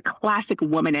is like a classic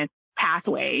womanist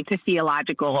pathway to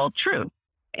theological truth.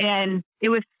 And it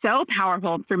was so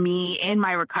powerful for me in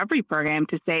my recovery program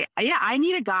to say, yeah, I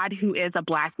need a God who is a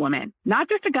Black woman, not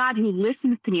just a God who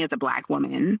listens to me as a Black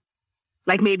woman,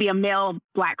 like maybe a male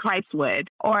Black Christ would,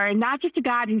 or not just a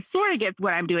God who sort of gets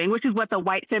what I'm doing, which is what the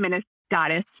white feminist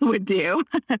goddess would do,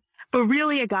 but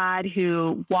really a God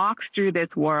who walks through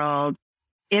this world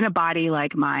in a body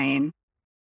like mine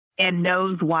and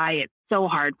knows why it's so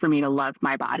hard for me to love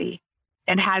my body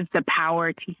and has the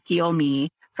power to heal me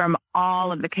from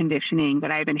all of the conditioning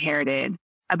that I've inherited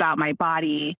about my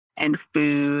body and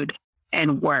food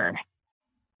and worth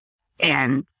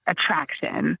and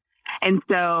attraction. And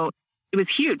so it was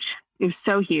huge. It was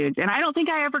so huge. And I don't think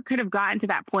I ever could have gotten to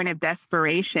that point of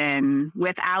desperation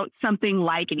without something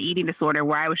like an eating disorder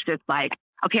where I was just like,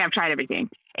 okay, I've tried everything.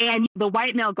 And the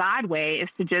white male God way is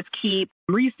to just keep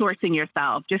resourcing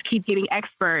yourself, just keep getting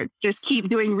experts, just keep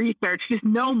doing research, just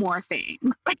know more things,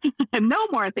 know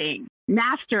more things,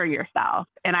 master yourself.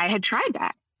 And I had tried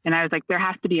that. And I was like, there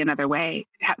has to be another way.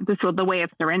 This is the way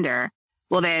of surrender.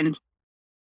 Well, then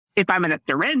if I'm going to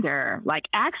surrender, like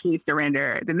actually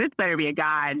surrender, then this better be a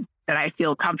God that I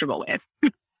feel comfortable with.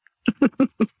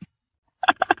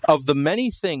 Of the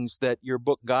many things that your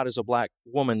book, God is a Black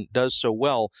Woman, does so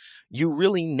well, you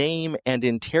really name and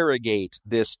interrogate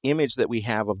this image that we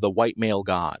have of the white male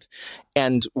God.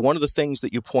 And one of the things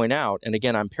that you point out, and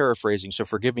again, I'm paraphrasing, so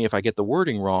forgive me if I get the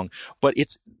wording wrong, but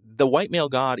it's the white male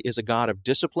God is a God of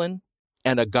discipline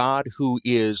and a God who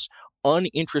is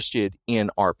uninterested in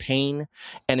our pain.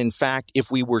 And in fact, if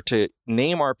we were to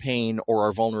name our pain or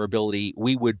our vulnerability,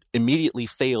 we would immediately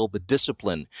fail the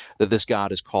discipline that this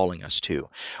God is calling us to.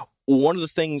 One of the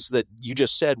things that you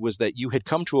just said was that you had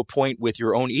come to a point with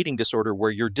your own eating disorder where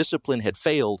your discipline had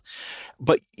failed.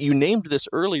 But you named this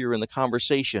earlier in the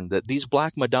conversation, that these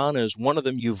Black Madonnas, one of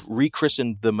them you've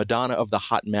rechristened the Madonna of the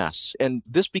Hot Mess. And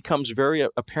this becomes very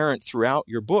apparent throughout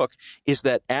your book, is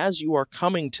that as you are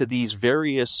coming to these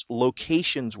various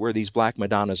locations where these Black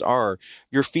Madonnas are,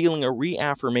 you're feeling a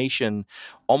reaffirmation,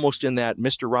 almost in that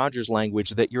Mr. Rogers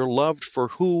language, that you're loved for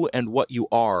who and what you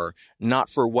are, not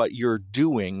for what you're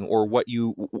doing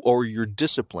or your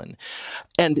discipline.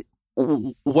 And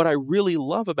what I really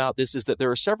love about this is that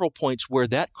there are several points where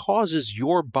that causes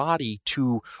your body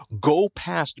to go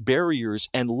past barriers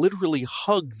and literally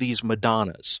hug these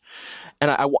Madonnas.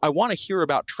 And I want to hear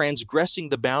about transgressing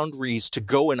the boundaries to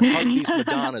go and hug these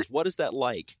Madonnas. What is that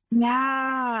like?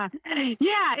 Yeah.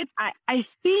 I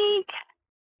think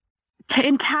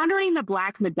encountering the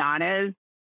Black Madonnas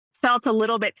felt a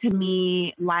little bit to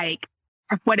me like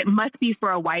what it must be for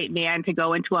a white man to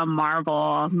go into a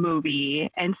Marvel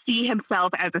movie and see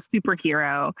himself as a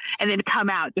superhero and then come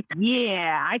out just,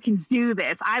 yeah, I can do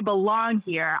this. I belong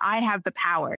here. I have the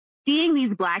power. Seeing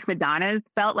these Black Madonnas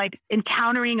felt like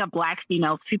encountering a Black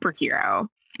female superhero.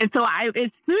 And so as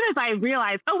soon as I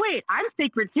realized, oh, wait, I'm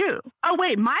sacred too. Oh,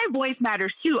 wait, my voice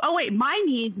matters too. Oh, wait, my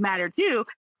needs matter too.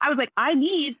 I was like, I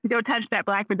need to go touch that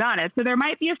Black Madonna. So there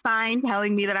might be a sign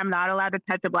telling me that I'm not allowed to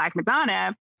touch a Black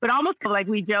Madonna, but almost like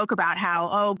we joke about how,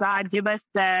 oh, God, give us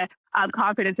the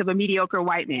confidence of a mediocre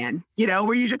white man,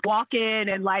 where you just walk in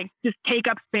and like just take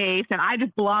up space and I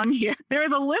just belong here. There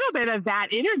was a little bit of that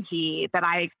energy that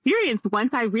I experienced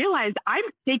once I realized I'm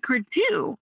sacred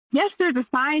too. Yes, there's a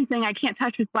sign saying I can't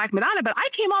touch this Black Madonna, but I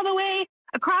came all the way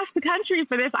across the country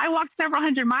for this. I walked several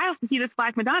hundred miles to see this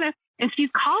Black Madonna and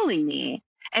she's calling me.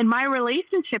 And my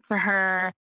relationship to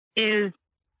her is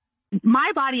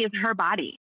my body is her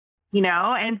body,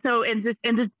 and so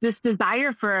this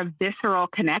desire for a visceral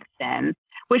connection,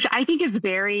 which I think is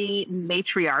very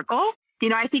matriarchal.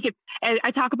 I think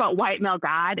I talk about white male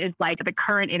God as like the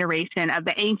current iteration of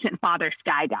the ancient father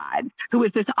sky god, who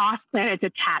is this off-planet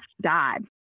attached God,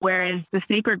 whereas the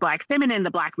sacred Black feminine,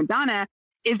 the Black Madonna,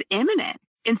 is immanent.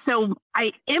 And so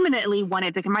I imminently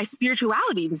wanted to, my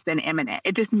spirituality has been immanent.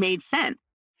 It just made sense.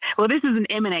 Well, this is an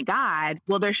immanent God.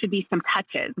 Well, there should be some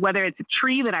touches, whether it's a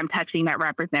tree that I'm touching that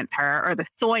represents her, or the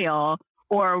soil,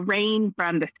 or rain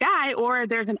from the sky, or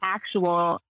there's an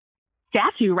actual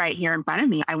statue right here in front of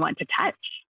me I want to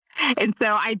touch. And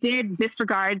so I did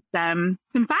disregard some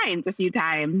signs a few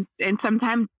times. And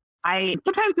sometimes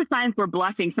the signs were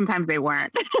bluffing, sometimes they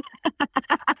weren't.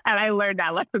 And I learned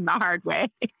that lesson the hard way.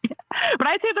 But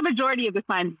I'd say the majority of the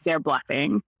signs, they're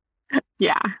bluffing.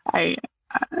 Yeah,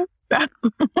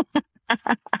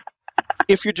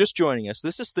 If you're just joining us,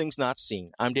 this is Things Not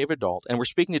Seen. I'm David Dault, and we're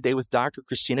speaking today with Dr.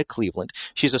 Christina Cleveland.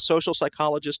 She's a social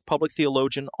psychologist, public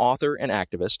theologian, author, and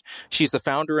activist. She's the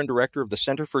founder and director of the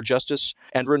Center for Justice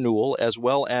and Renewal, as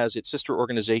well as its sister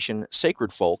organization,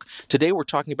 Sacred Folk. Today, we're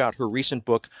talking about her recent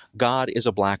book, God is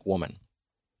a Black Woman.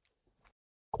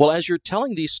 Well, as you're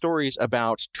telling these stories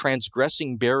about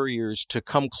transgressing barriers to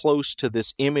come close to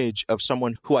this image of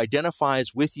someone who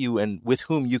identifies with you and with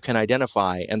whom you can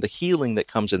identify, and the healing that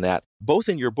comes in that, both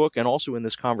in your book and also in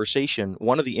this conversation,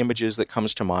 one of the images that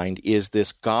comes to mind is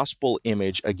this gospel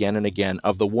image again and again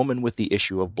of the woman with the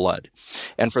issue of blood.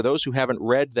 And for those who haven't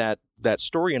read that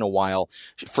story in a while,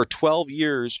 for 12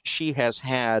 years, she has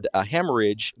had a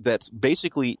hemorrhage that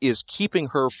basically is keeping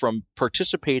her from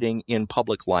participating in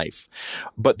public life.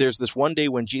 But there's this one day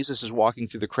when Jesus is walking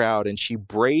through the crowd, and she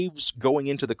braves going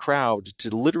into the crowd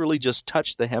to literally just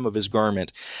touch the hem of his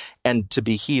garment and to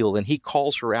be healed. And he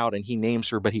calls her out and he names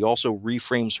her, but he also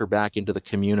reframes her back into the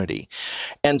community.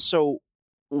 And so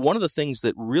one of the things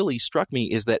that really struck me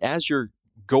is that as you're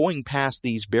going past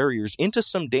these barriers into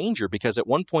some danger, because at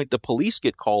one point the police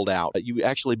get called out. You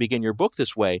actually begin your book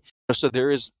this way. So there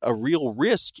is a real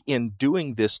risk in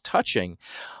doing this touching.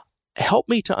 Help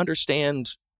me to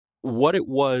understand what it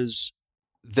was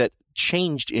that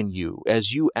changed in you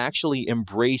as you actually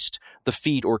embraced the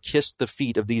feet or kissed the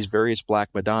feet of these various Black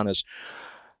Madonnas.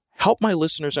 Help my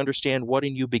listeners understand what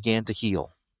in you began to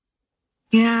heal.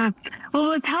 Yeah.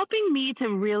 Well, it's helping me to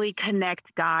really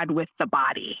connect God with the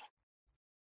body.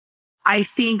 I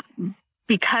think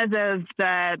because of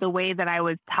the way that I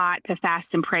was taught to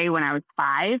fast and pray when I was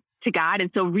 5 to God,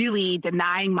 and so really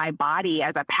denying my body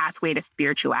as a pathway to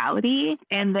spirituality,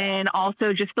 and then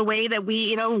also just the way that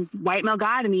we, white male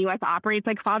God in the U.S. operates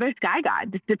like Father Sky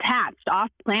God, just detached,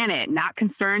 off planet, not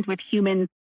concerned with human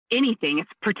anything.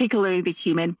 It's particularly the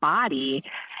human body.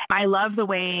 I love the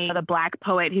way the Black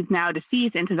poet who's now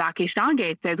deceased, Ntozake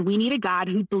Shange, says, we need a God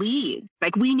who bleeds.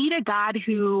 Like, we need a God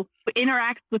who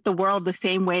interacts with the world the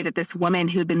same way that this woman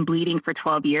who'd been bleeding for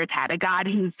 12 years had. A God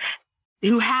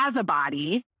who has a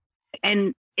body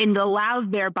and allows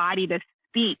their body to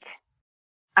speak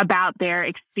about their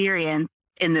experience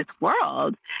in this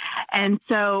world. And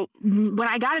so when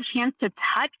I got a chance to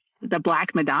touch the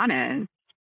Black Madonnas,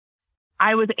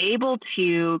 I was able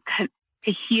to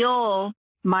heal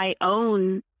my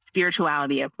own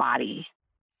spirituality of body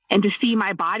and to see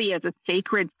my body as a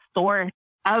sacred source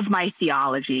of my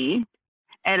theology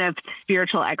and of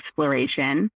spiritual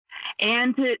exploration,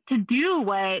 and to do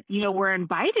what, we're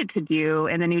invited to do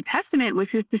in the New Testament,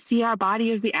 which is to see our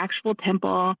body as the actual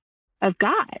temple of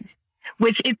God.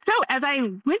 Which it's so, as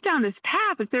I went down this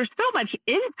path, there's so much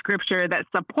in Scripture that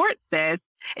supports this.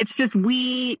 It's just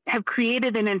we have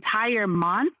created an entire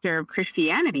monster of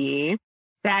Christianity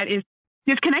that is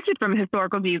disconnected from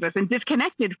historical Jesus and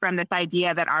disconnected from this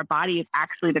idea that our body is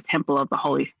actually the temple of the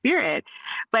Holy Spirit.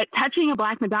 But touching a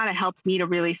Black Madonna helped me to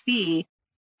really see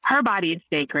her body is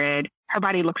sacred. Her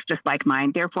body looks just like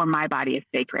mine. Therefore, my body is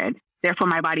sacred. Therefore,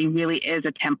 my body really is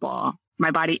a temple.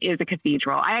 My body is a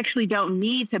cathedral. I actually don't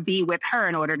need to be with her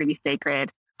in order to be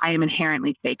sacred. I am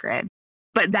inherently sacred.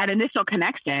 But that initial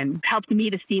connection helped me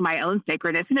to see my own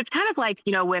sacredness. And it's kind of like,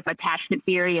 with attachment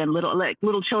theory and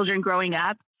little children growing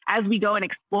up. As we go and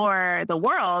explore the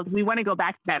world, we want to go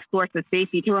back to that source of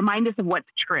safety to remind us of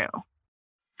what's true.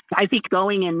 I think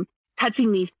going and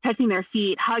touching their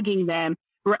feet, hugging them,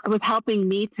 was helping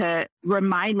me to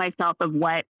remind myself of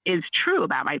what is true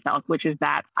about myself, which is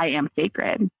that I am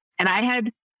sacred. And I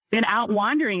had been out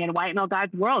wandering in white male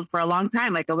God's world for a long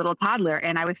time, like a little toddler,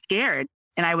 and I was scared.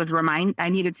 And I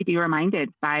needed to be reminded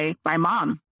by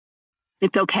Mom,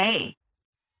 it's okay.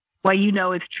 What you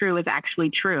know is true is actually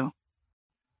true.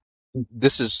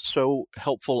 This is so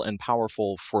helpful and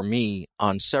powerful for me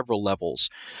on several levels.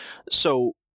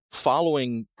 So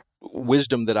following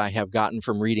wisdom that I have gotten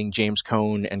from reading James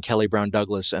Cone and Kelly Brown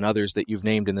Douglas and others that you've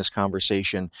named in this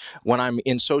conversation, when I'm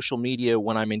in social media,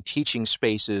 when I'm in teaching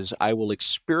spaces, I will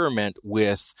experiment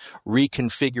with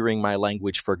reconfiguring my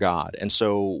language for God. And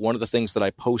so one of the things that I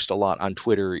post a lot on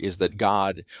Twitter is that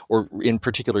God, or in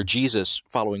particular Jesus,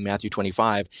 following Matthew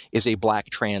 25, is a Black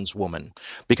trans woman,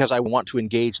 because I want to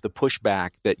engage the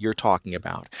pushback that you're talking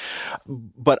about.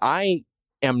 But I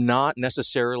am not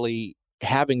necessarily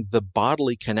having the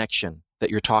bodily connection that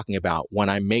you're talking about when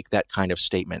I make that kind of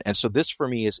statement. And so this for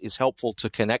me is helpful to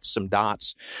connect some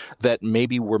dots that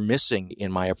maybe were missing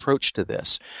in my approach to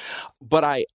this.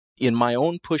 But in my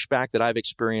own pushback that I've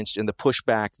experienced, in the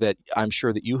pushback that I'm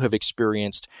sure that you have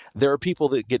experienced, there are people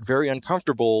that get very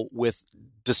uncomfortable with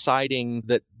deciding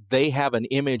that they have an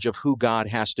image of who God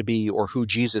has to be or who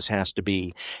Jesus has to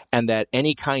be, and that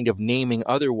any kind of naming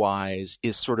otherwise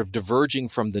is sort of diverging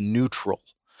from the neutral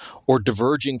or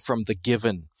diverging from the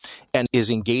given, and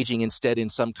is engaging instead in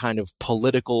some kind of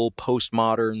political,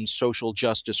 postmodern, social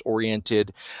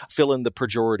justice-oriented, fill in the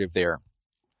pejorative there.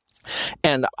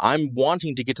 And I'm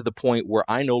wanting to get to the point where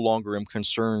I no longer am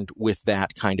concerned with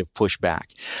that kind of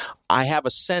pushback. I have a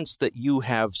sense that you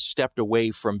have stepped away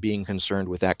from being concerned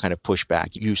with that kind of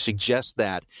pushback. You suggest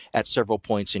that at several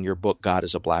points in your book, God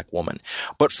is a Black Woman.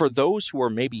 But for those who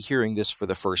are maybe hearing this for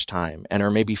the first time and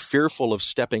are maybe fearful of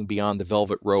stepping beyond the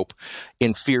velvet rope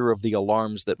in fear of the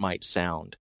alarms that might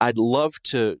sound, I'd love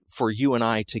for you and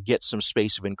I to get some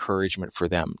space of encouragement for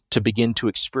them to begin to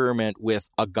experiment with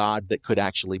a God that could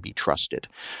actually be trusted.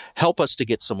 Help us to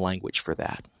get some language for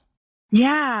that.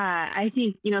 Yeah, I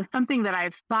think, something that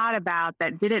I've thought about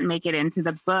that didn't make it into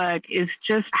the book is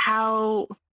just how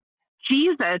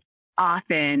Jesus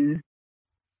often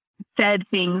said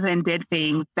things and did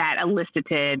things that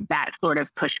elicited that sort of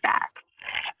pushback.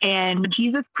 And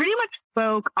Jesus pretty much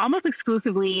spoke almost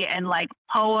exclusively in like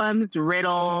poems,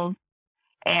 riddles,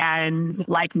 and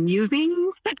like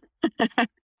musings,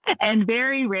 and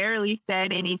very rarely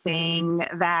said anything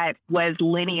that was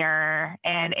linear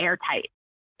and airtight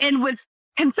and was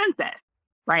consensus,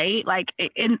 right? Like,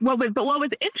 and what was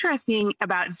interesting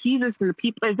about Jesus and the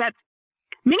people is that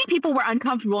many people were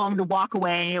uncomfortable to walk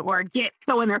away or get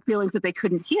so in their feelings that they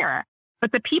couldn't hear.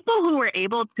 But the people who were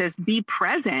able to be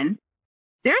present,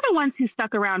 they're the ones who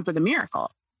stuck around for the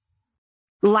miracle.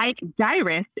 Like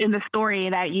Jairus in the story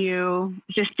that you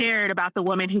just shared about the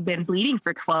woman who'd been bleeding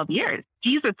for 12 years.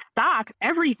 Jesus stopped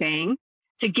everything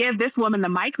to give this woman the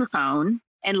microphone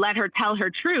and let her tell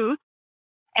her truth.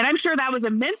 And I'm sure that was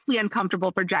immensely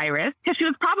uncomfortable for Jairus because she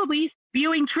was probably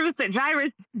spewing truth that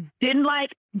Jairus didn't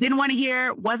want to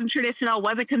hear, wasn't traditional,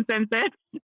 wasn't consensus.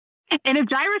 And if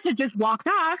Jairus had just walked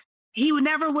off, he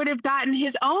never would have gotten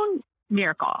his own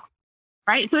miracle.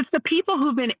 Right. So it's the people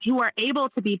who are able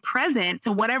to be present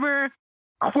to whatever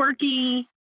quirky,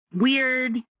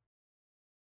 weird,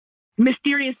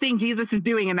 mysterious thing Jesus is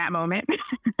doing in that moment.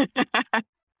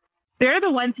 They're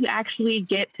the ones who actually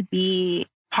get to be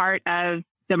part of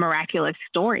the miraculous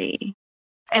story.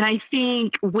 And I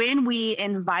think when we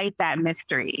invite that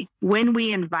mystery, when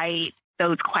we invite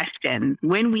those questions,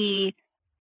 when we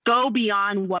go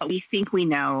beyond what we think we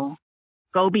know,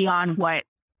 go beyond what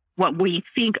we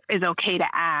think is okay to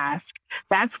ask,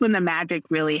 that's when the magic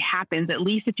really happens, at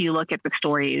least if you look at the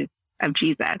stories of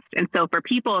Jesus. And so for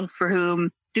people for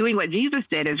whom doing what Jesus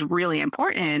did is really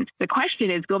important, the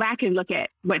question is go back and look at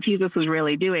what Jesus was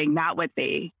really doing, not what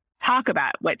they talk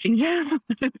about what Jesus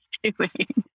was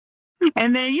doing.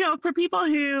 And then, for people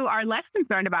who are less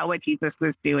concerned about what Jesus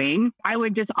was doing, I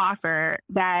would just offer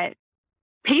that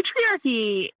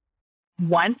patriarchy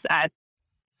wants us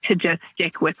to just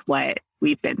stick with what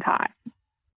we've been taught.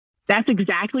 That's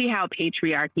exactly how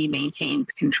patriarchy maintains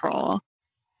control,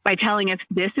 by telling us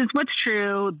this is what's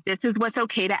true, this is what's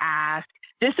okay to ask,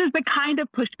 this is the kind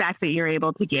of pushback that you're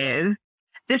able to give,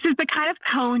 this is the kind of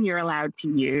tone you're allowed to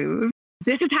use,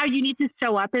 this is how you need to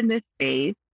show up in this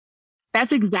space.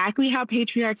 That's exactly how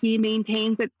patriarchy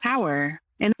maintains its power.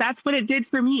 And that's what it did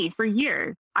for me for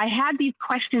years. I had these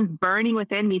questions burning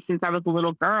within me since I was a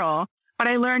little girl, but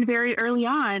I learned very early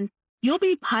on, you'll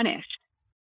be punished.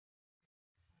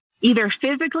 Either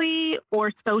physically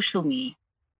or socially,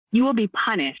 you will be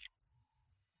punished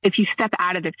if you step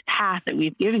out of this path that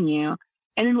we've given you.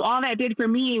 And then all that did for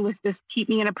me was just keep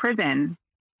me in a prison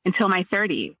until my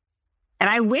 30s. And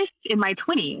I wished in my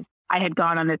 20s I had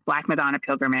gone on this Black Madonna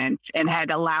pilgrimage and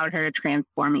had allowed her to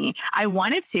transform me. I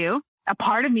wanted to. A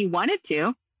part of me wanted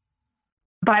to,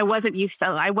 but I wasn't used to.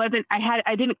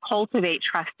 I didn't cultivate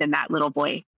trust in that little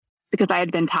voice because I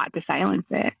had been taught to silence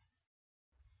it.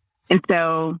 And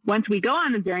so once we go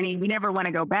on the journey, we never want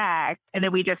to go back. And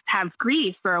then we just have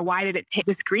grief for why did it take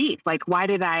this grief? Like, why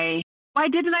didn't I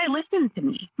listen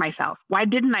to myself? Why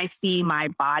didn't I see my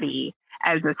body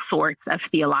as a source of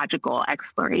theological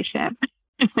exploration?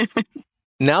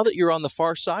 Now that you're on the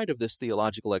far side of this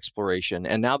theological exploration,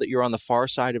 and now that you're on the far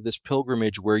side of this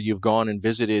pilgrimage where you've gone and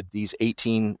visited these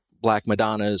 18 Black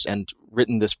Madonnas and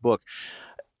written this book,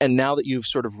 and now that you've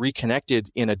sort of reconnected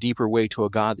in a deeper way to a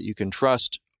God that you can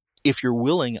trust, if you're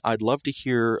willing, I'd love to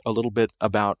hear a little bit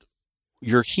about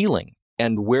your healing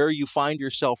and where you find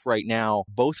yourself right now,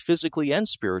 both physically and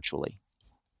spiritually.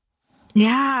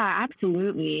 Yeah,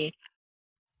 absolutely.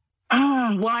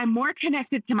 Well, I'm more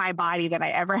connected to my body than I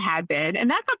ever had been. And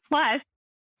that's a plus.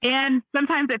 And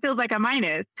sometimes it feels like a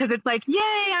minus because it's like,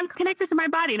 yay, I'm connected to my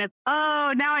body. And it's,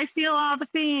 oh, now I feel all the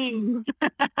things.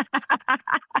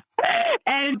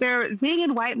 And being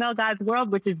in white male God's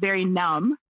world, which is very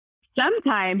numb,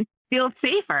 sometimes feels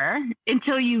safer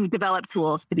until you develop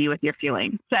tools to be with your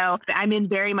feelings. So I'm in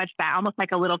very much that, almost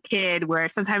like a little kid, where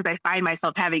sometimes I find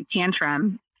myself having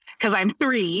tantrums because I'm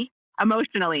 3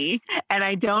 emotionally, and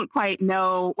I don't quite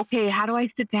know, okay, how do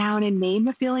I sit down and name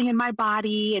the feeling in my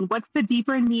body, and what's the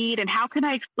deeper need, and how can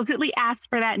I explicitly ask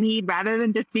for that need rather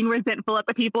than just being resentful at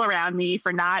the people around me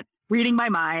for not reading my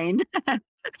mind.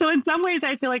 So in some ways,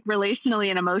 I feel like relationally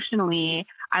and emotionally,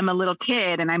 I'm a little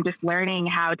kid, and I'm just learning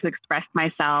how to express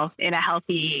myself in a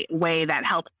healthy way that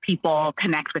helps people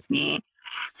connect with me.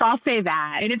 So I'll say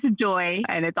that. And it's a joy,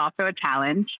 and it's also a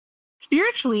challenge.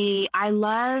 Spiritually, I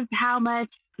love how much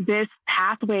this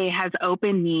pathway has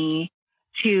opened me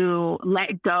to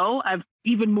let go of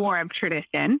even more of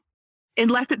tradition,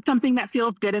 unless it's something that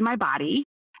feels good in my body,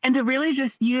 and to really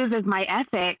just use as my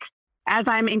ethics as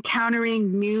I'm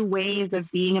encountering new ways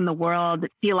of being in the world,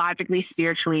 theologically,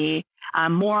 spiritually,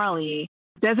 morally.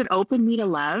 Does it open me to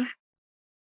love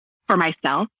for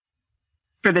myself,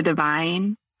 for the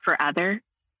divine, for others?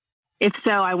 If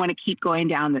so, I want to keep going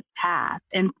down this path.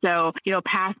 And so,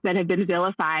 paths that have been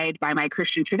vilified by my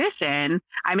Christian tradition,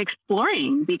 I'm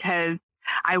exploring because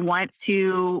I want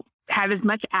to have as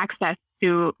much access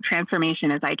to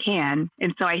transformation as I can.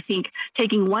 And so I think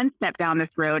taking one step down this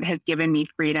road has given me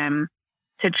freedom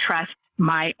to trust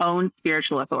my own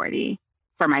spiritual authority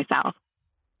for myself,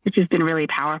 which has been really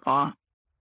powerful.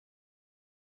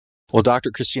 Well, Dr.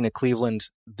 Christina Cleveland,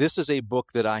 this is a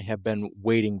book that I have been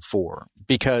waiting for,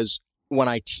 because when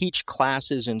I teach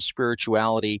classes in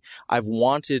spirituality, I've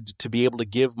wanted to be able to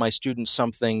give my students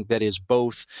something that is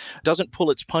both, doesn't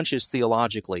pull its punches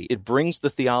theologically. It brings the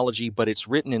theology, but it's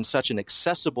written in such an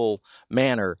accessible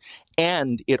manner.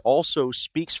 And it also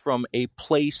speaks from a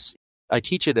place. I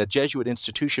teach at a Jesuit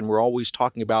institution. We're always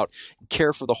talking about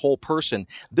care for the whole person.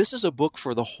 This is a book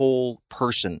for the whole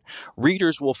person.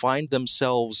 Readers will find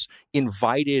themselves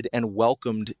invited and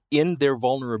welcomed in their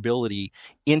vulnerability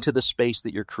into the space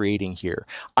that you're creating here.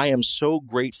 I am so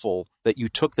grateful that you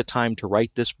took the time to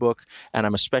write this book, and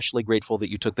I'm especially grateful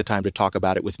that you took the time to talk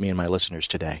about it with me and my listeners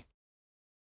today.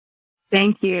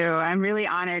 Thank you. I'm really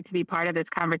honored to be part of this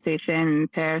conversation,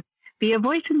 to be a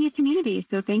voice in your community.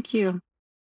 So thank you.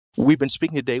 We've been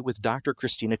speaking today with Dr.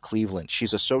 Christina Cleveland.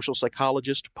 She's a social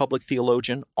psychologist, public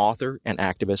theologian, author, and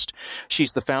activist.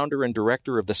 She's the founder and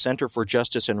director of the Center for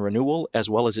Justice and Renewal, as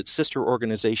well as its sister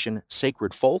organization,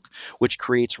 Sacred Folk, which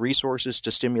creates resources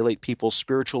to stimulate people's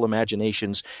spiritual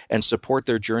imaginations and support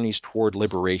their journeys toward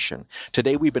liberation.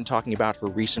 Today, we've been talking about her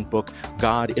recent book,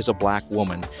 God is a Black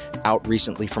Woman, out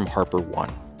recently from Harper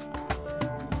One.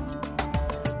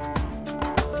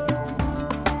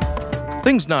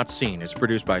 Things Not Seen is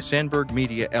produced by Sandberg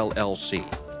Media, LLC.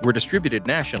 We're distributed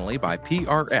nationally by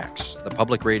PRX, the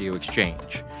Public Radio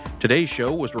Exchange. Today's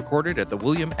show was recorded at the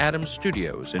William Adams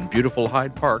Studios in beautiful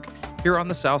Hyde Park, here on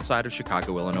the south side of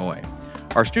Chicago, Illinois.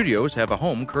 Our studios have a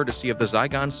home courtesy of the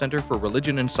Zygon Center for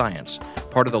Religion and Science,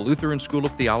 part of the Lutheran School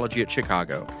of Theology at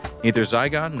Chicago. Neither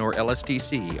Zygon nor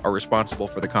LSTC are responsible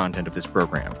for the content of this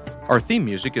program. Our theme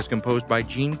music is composed by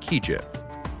Gene Kija.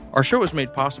 Our show is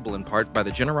made possible in part by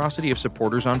the generosity of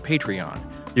supporters on Patreon.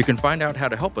 You can find out how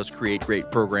to help us create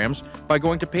great programs by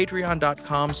going to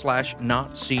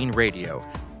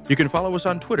patreon.com/NotSeenRadio. You can follow us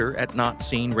on Twitter at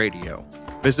NotSeenRadio.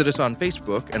 Visit us on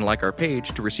Facebook and like our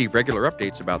page to receive regular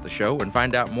updates about the show and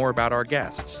find out more about our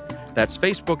guests. That's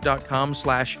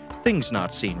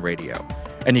facebook.com/ThingsNotSeenRadio.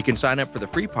 And you can sign up for the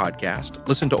free podcast,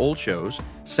 listen to old shows,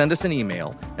 send us an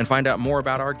email, and find out more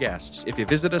about our guests if you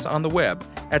visit us on the web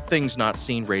at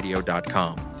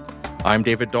thingsnotseenradio.com. I'm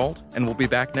David Dalt, and we'll be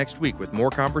back next week with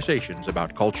more conversations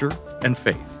about culture and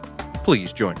faith.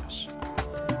 Please join us.